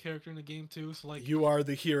character in the game too. So like you are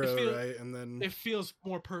the hero, right? And then it feels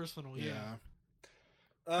more personal. Yeah. Yeah.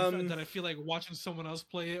 That I feel like watching someone else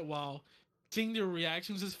play it while seeing their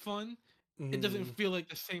reactions is fun, it doesn't Mhm. feel like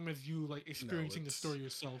the same as you like No, experiencing the story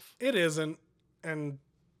yourself. it isn't, and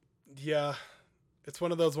yeah, it's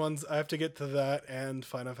one of those ones. I have to get to that and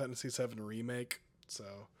Final Fantasy VII remake,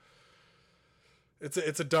 so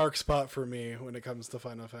it's a dark spot for me when it comes to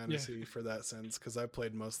Final Fantasy for that sense, because I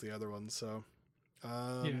played most of the other ones. So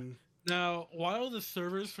Yeah. Now, while the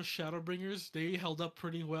servers for Shadowbringers they held up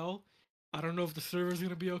pretty well, I don't know if the server's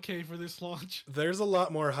gonna be okay for this launch. there's a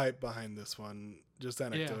lot more hype behind this one, just Yeah,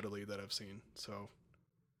 anecdotally that I've seen. So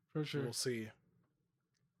for sure. we'll see.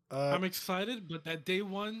 I'm excited, but that day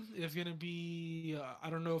one is gonna be. I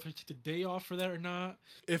don't know if I take the day off for that or not.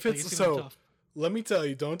 If Like, it's gonna be so, tough. let me tell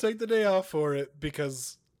you, don't take the day off for it,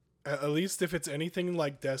 because at least if it's anything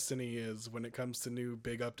like Destiny is when it comes to new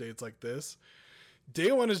big updates like this,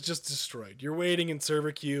 day one is just destroyed. You're waiting in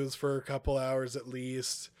server queues for a couple hours at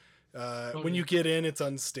least. When you get in, it's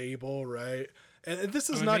unstable, right? And this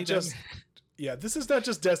is I not made just that. this is not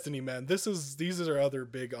just Destiny, man. These are other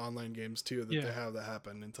big online games too that Yeah. they have that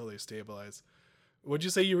happen until they stabilize. Would you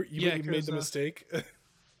say you Yeah, made the 'cause, mistake?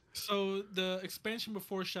 So the expansion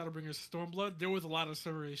before Shadowbringers Stormblood, there was a lot of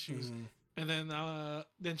server issues. Mhm. And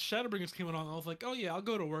then Shadowbringers came along. I was like, oh yeah, I'll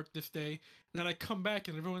go to work this day. And then I come back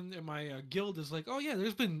and everyone in my guild is like, oh yeah,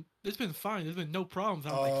 it's been fine. There's been no problems.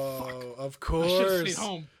 I'm like, fuck. Oh, of I should have stayed course.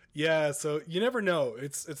 home. Yeah, so you never know.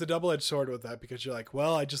 It's a double-edged sword with that, because you're like,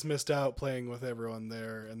 well, I just missed out playing with everyone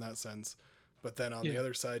there in that sense. But then on the Yeah.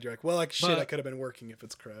 other side, you're like, well, like shit, I But could have been working if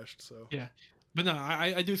it's crashed. So yeah, but no,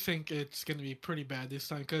 I do think it's gonna be pretty bad this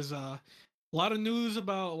time because a lot of news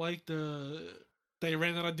about like they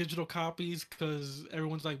ran out of digital copies because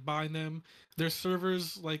everyone's like buying them. Their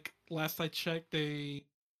servers, like last I checked, they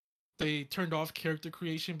turned off character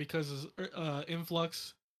creation because of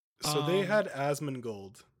influx. they Um, had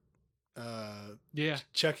Asmongold yeah,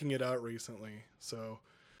 checking it out recently. So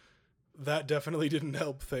that definitely didn't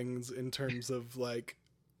help things in terms of like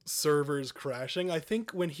servers crashing. I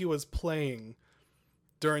think when he was playing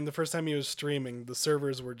during the first time he was streaming, the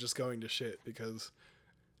servers were just going to shit because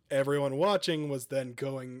everyone watching was then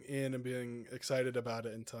going in and being excited about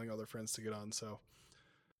it and telling all their friends to get on. So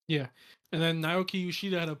yeah, and then Naoki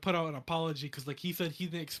Yoshida had to put out an apology because like he said he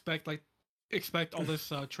didn't expect all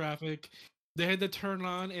this traffic. They had to turn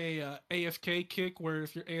on a AFK kick where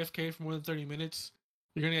if you're AFK for more than 30 minutes,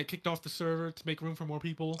 you're gonna get kicked off the server to make room for more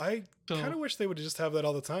people. I So kind of wish they would just have that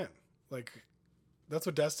all the time. Like that's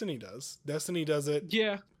what Destiny does. Destiny does it.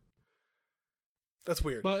 yeah, That's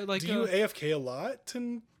weird. but like Do you AFK a lot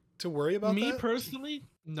to worry about me that? personally,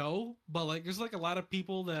 no. But like there's like a lot of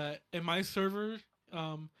people that in my server,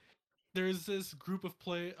 um, there's this group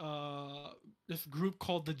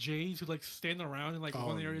called the Jays who like stand around in like Oh,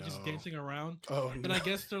 one area just no. dancing around. Oh And no. I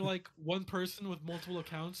guess they're like one person with multiple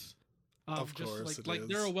accounts. Of Just course it like is.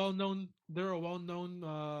 they're a well known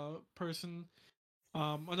person.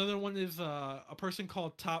 Another one is a person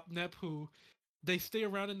called Topnep who they stay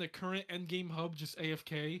around in the current end game hub just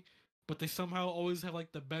AFK, but they somehow always have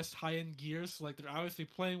like the best high end gear. So like they're obviously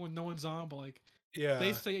playing when no one's on, but like Yeah.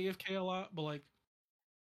 they stay AFK a lot. But like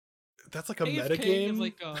That's like a AFK meta game. is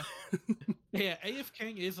like yeah,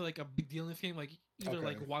 AFK is like a big deal in this game. Like either Okay.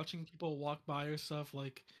 like watching people walk by or stuff.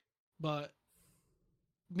 Like, but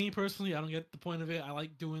me personally, I don't get the point of it. I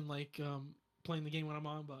like doing like playing the game when I'm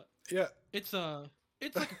on, but Yeah. it's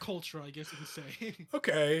like a culture, I guess you could say.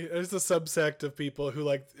 Okay. There's a subsect of people who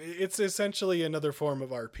like it's essentially another form of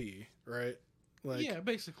RP, right? Like Yeah,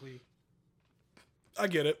 basically. I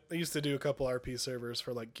get it. I used to do a couple RP servers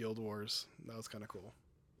for like Guild Wars. That was kind of cool.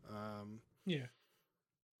 Yeah.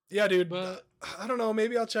 Yeah, dude. But I don't know.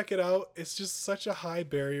 Maybe I'll check it out. It's just such a high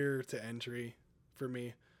barrier to entry for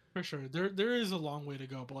me. for sure, there is a long way to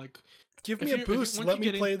go. But like, Give if me a you're- boost. once Let you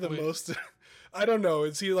me get play the into it- most. I don't know.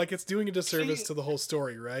 It's doing a disservice See- to the whole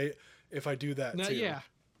story, right? If I do that no, too.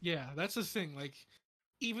 yeah, that's the thing. Like,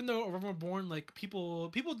 even though Realm Reborn, like people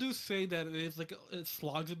do say that it's like it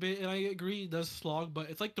slogs a bit, and I agree it does slog, but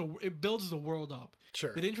it's like it builds the world up.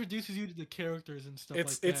 Sure. It introduces you to the characters and stuff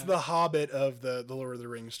It's like that. the Hobbit of the Lord of the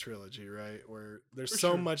Rings trilogy, right? Where there's For so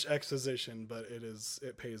sure. much exposition, but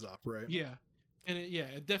it pays off, right? Yeah, and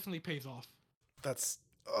it definitely pays off. That's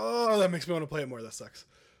that makes me want to play it more. That sucks.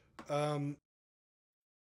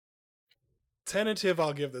 Tentative,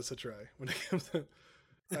 I'll give this a try when it comes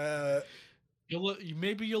to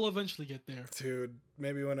Maybe you'll eventually get there. dude,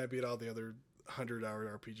 maybe when I beat all the other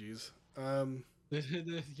 100-hour RPGs.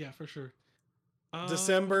 Yeah, for sure.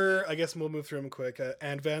 December, I guess we'll move through them quick.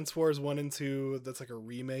 Advance Wars 1 and 2, that's like a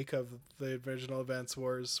remake of the original Advance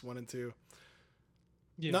Wars 1 and 2.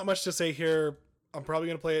 Yeah. Not much to say here. I'm probably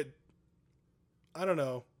going to play it, I don't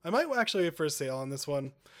know, I might actually wait for a sale on this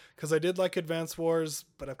one because I did like Advance Wars,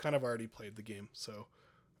 but I've kind of already played the game. So,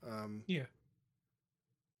 Yeah.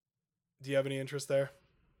 do you have any interest there?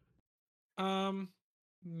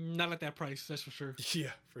 Not at that price, that's for sure.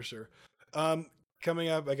 Yeah, for sure. Coming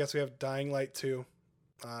up, I guess we have Dying Light 2.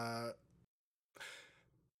 I'm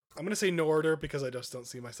gonna say no order because I just don't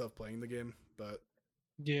see myself playing the game. But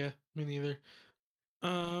Yeah, me neither.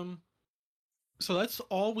 So that's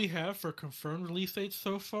all we have for confirmed release dates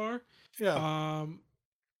so far. yeah,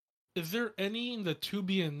 Is there any in the to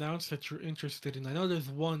be announced that you're interested in? I know there's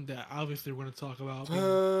one that obviously we're going to talk about.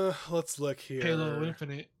 let's look here. Halo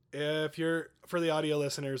Infinite. If you're for the audio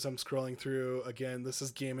listeners, I'm scrolling through again. This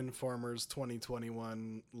is Game Informer's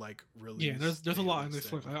 2021 like release. Yeah, there's a lot in this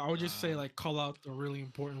thing. list. I would just say like call out the really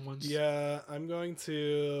important ones. Yeah, I'm going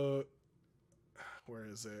to. Where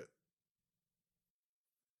is it?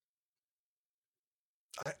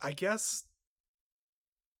 I guess.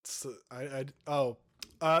 So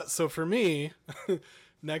so for me,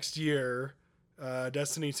 next year,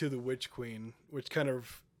 Destiny 2: The Witch Queen, which kind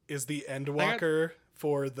of is the Endwalker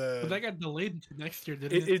for the. But that got delayed to next year,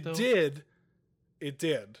 didn't it? It did. It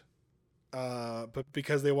did. But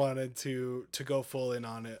because they wanted to go full in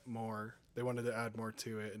on it more, they wanted to add more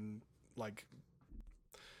to it and like,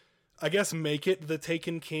 I guess make it the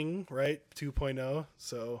Taken King, right? 2.0.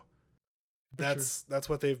 So that's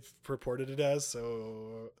what they've purported it as.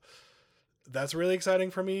 So that's really exciting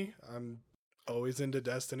for me. I'm always into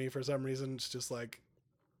Destiny for some reason. It's just like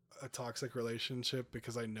a toxic relationship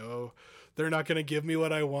because I know they're not going to give me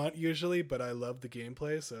what I want usually, but I love the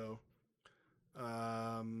gameplay. So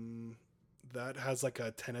that has like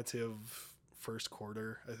a tentative first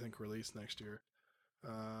quarter, I think, release next year.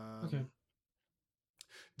 Okay.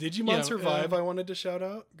 Digimon Survive, I wanted to shout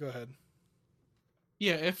out. Go ahead.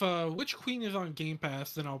 Yeah, if Witch Queen is on Game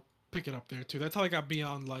Pass, then I'll pick it up there too. That's how I got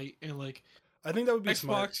Beyond Light and like I think that would be Xbox.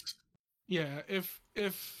 smart. Yeah,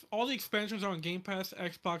 if all the expansions are on Game Pass,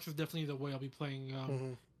 Xbox is definitely the way I'll be playing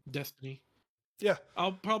Destiny. Yeah,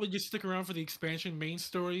 I'll probably just stick around for the expansion main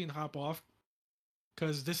story and hop off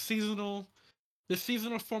because this seasonal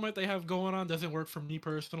format they have going on doesn't work for me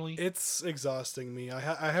personally. it's exhausting me.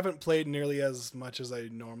 I haven't played nearly as much as I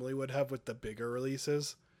normally would have with the bigger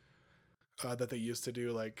releases that they used to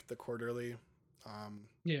do, like the quarterly.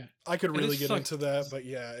 Yeah, I could really get sucks. into that, but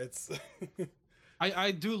yeah, it's.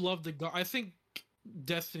 I do love the gun. I think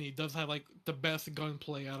Destiny does have like the best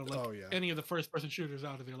gunplay out of like any of the first person shooters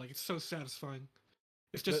out of there. Like it's so satisfying.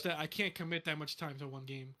 It's just that I can't commit that much time to one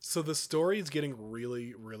game. So the story is getting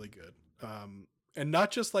really, really good. And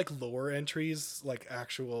not just like lore entries, like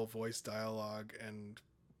actual voice dialogue and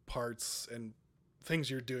parts and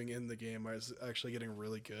things you're doing in the game is actually getting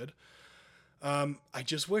really good. I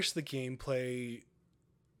just wish the gameplay,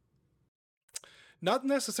 not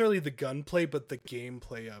necessarily the gunplay, but the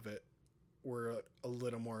gameplay of it were a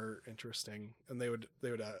little more interesting, and they would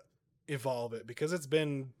evolve it because it's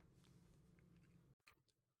been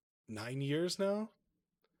 9 years now.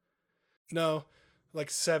 No,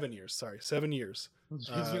 like 7 years. Sorry, 7 years.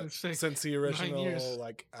 Since the original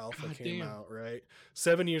like alpha came out, right?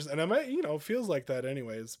 7 years, and I might, feels like that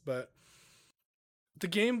anyways. But the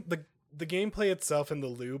gameplay itself and the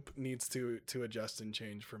loop needs to adjust and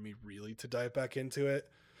change for me really to dive back into it.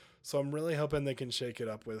 So I'm really hoping they can shake it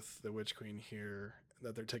up with the Witch Queen here,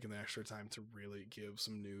 that they're taking the extra time to really give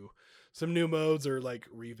some new modes or like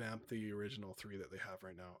revamp the original 3 that they have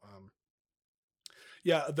right now.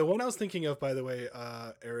 Yeah, the one I was thinking of, by the way,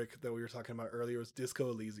 Eric, that we were talking about earlier was Disco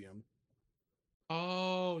Elysium.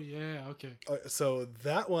 Oh yeah, okay. So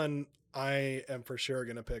that one I am for sure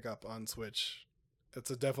gonna pick up on Switch. It's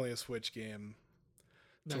definitely a Switch game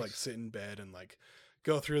to like sit in bed and like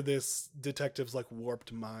go through this detective's like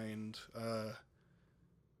warped mind.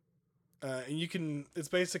 And you can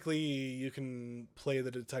play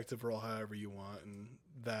the detective role however you want, and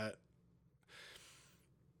that,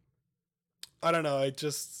 I don't know, it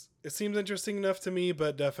seems interesting enough to me,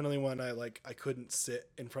 but definitely one I couldn't sit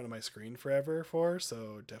in front of my screen forever for,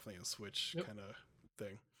 so definitely a Switch kind of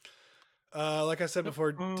thing. Like I said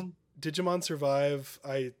before, Digimon Survive,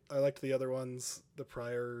 I liked the other ones, the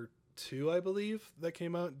prior 2, I believe, that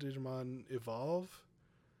came out. Digimon Evolve,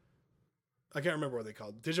 I can't remember what they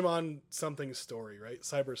called. Digimon something story, right?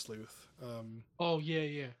 Cyber Sleuth. Oh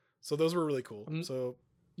yeah. So those were really cool. So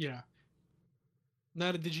yeah,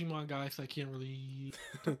 not a Digimon guy, so I can't really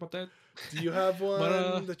talk about that. Do you have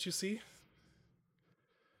one that you see?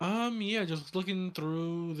 Yeah, just looking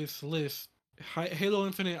through this list. Halo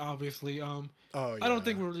Infinite, obviously. I don't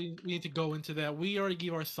think we need to go into that. We already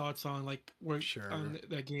gave our thoughts on on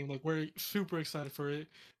that game. Like we're super excited for it.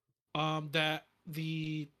 That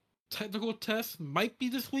the technical test might be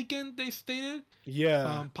this weekend. They stated,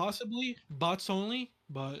 Yeah. possibly bots only,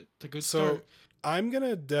 but it's a good So start. I'm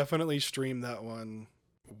gonna definitely stream that one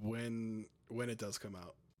when it does come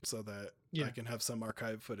out, so that Yeah. I can have some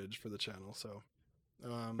archive footage for the channel. So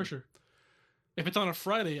For sure. If it's on a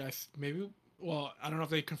Friday, maybe. Well, I don't know if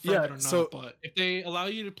they confirmed Yeah, it or not, so- but if they allow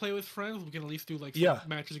you to play with friends, we can at least do like some Yeah.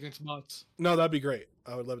 matches against bots. No, that'd be great.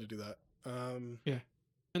 I would love to do that. And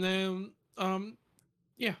then,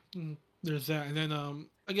 yeah, there's that. And then,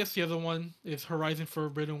 I guess the other one is Horizon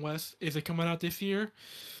Forbidden West. Is it coming out this year?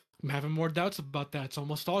 I'm having more doubts about that. It's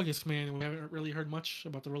almost August, man, and we haven't really heard much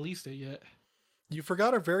about the release date yet. You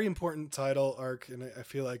forgot a very important title arc, and I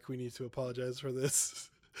feel like we need to apologize for this.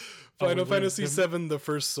 Oh, Final wait, Fantasy the- VII: The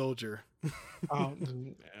First Soldier.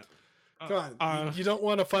 Um, Come on, you don't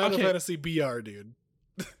want a Final okay. Fantasy BR, dude.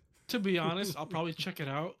 To be honest, I'll probably check it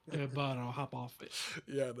out, but I'll hop off it.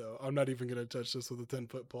 Yeah, no, I'm not even gonna touch this with a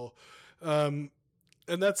 10-foot pole. And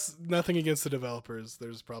that's nothing against the developers.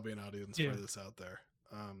 There's probably an audience Yeah. for this out there.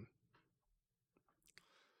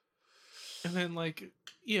 And then, like,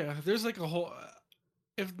 yeah, there's like a whole.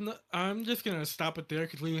 If not, I'm just gonna stop it there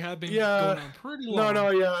because we have been Yeah. going on pretty long.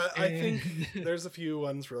 Yeah, I and- think there's a few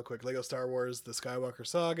ones real quick. Lego Star Wars: The Skywalker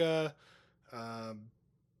Saga. I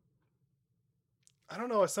don't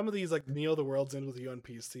know. Some of these, like Neo: The World's End with you on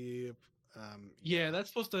PC. Yeah, that's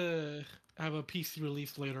supposed to have a PC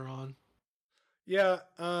release later on. Yeah.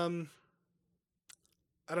 I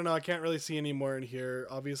don't know. I can't really see any more in here.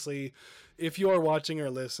 Obviously, if you are watching or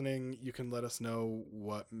listening, you can let us know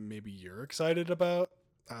what maybe you're excited about.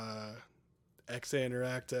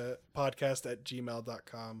 XAinteract podcast at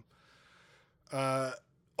gmail.com.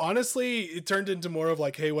 Honestly, it turned into more of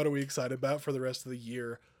like, hey, what are we excited about for the rest of the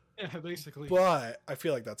year? Yeah, basically. But I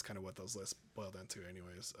feel like that's kind of what those lists boiled into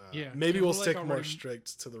anyways. Yeah, Maybe and we'll we're, like, stick more already-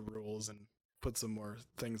 strict to the rules and put some more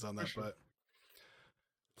things on that. sure.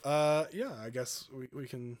 But yeah, I guess we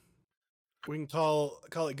can call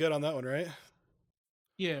it good on that one, right?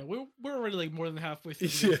 Yeah, we're already like more than halfway through.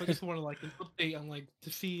 The game, so I just want to like an update on like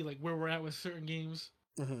to see like where we're at with certain games.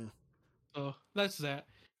 Mm-hmm. So that's that.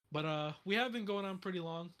 But we have been going on pretty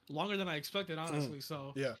long, longer than I expected, honestly.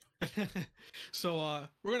 So Yeah. so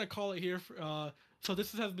we're gonna call it here. So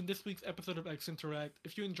this has been this week's episode of X Interact.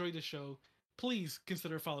 If you enjoyed the show, please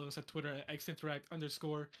consider following us at Twitter at XInteract_.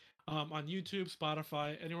 On YouTube,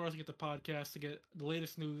 Spotify, anywhere else you get the podcast to get the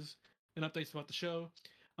latest news and updates about the show.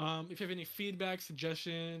 If you have any feedback,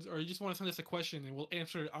 suggestions, or you just want to send us a question and we'll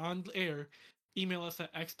answer it on air, email us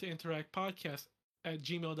at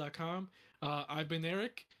xtointeractpodcast@gmail.com. I've been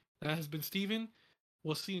Eric. That has been Steven.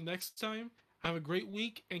 We'll see you next time. Have a great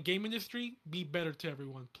week. And game industry, be better to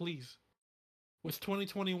everyone, please. It's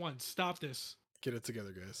 2021. Stop this. Get it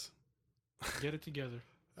together, guys. Get it together.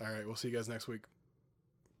 All right, we'll see you guys next week.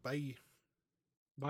 Bye.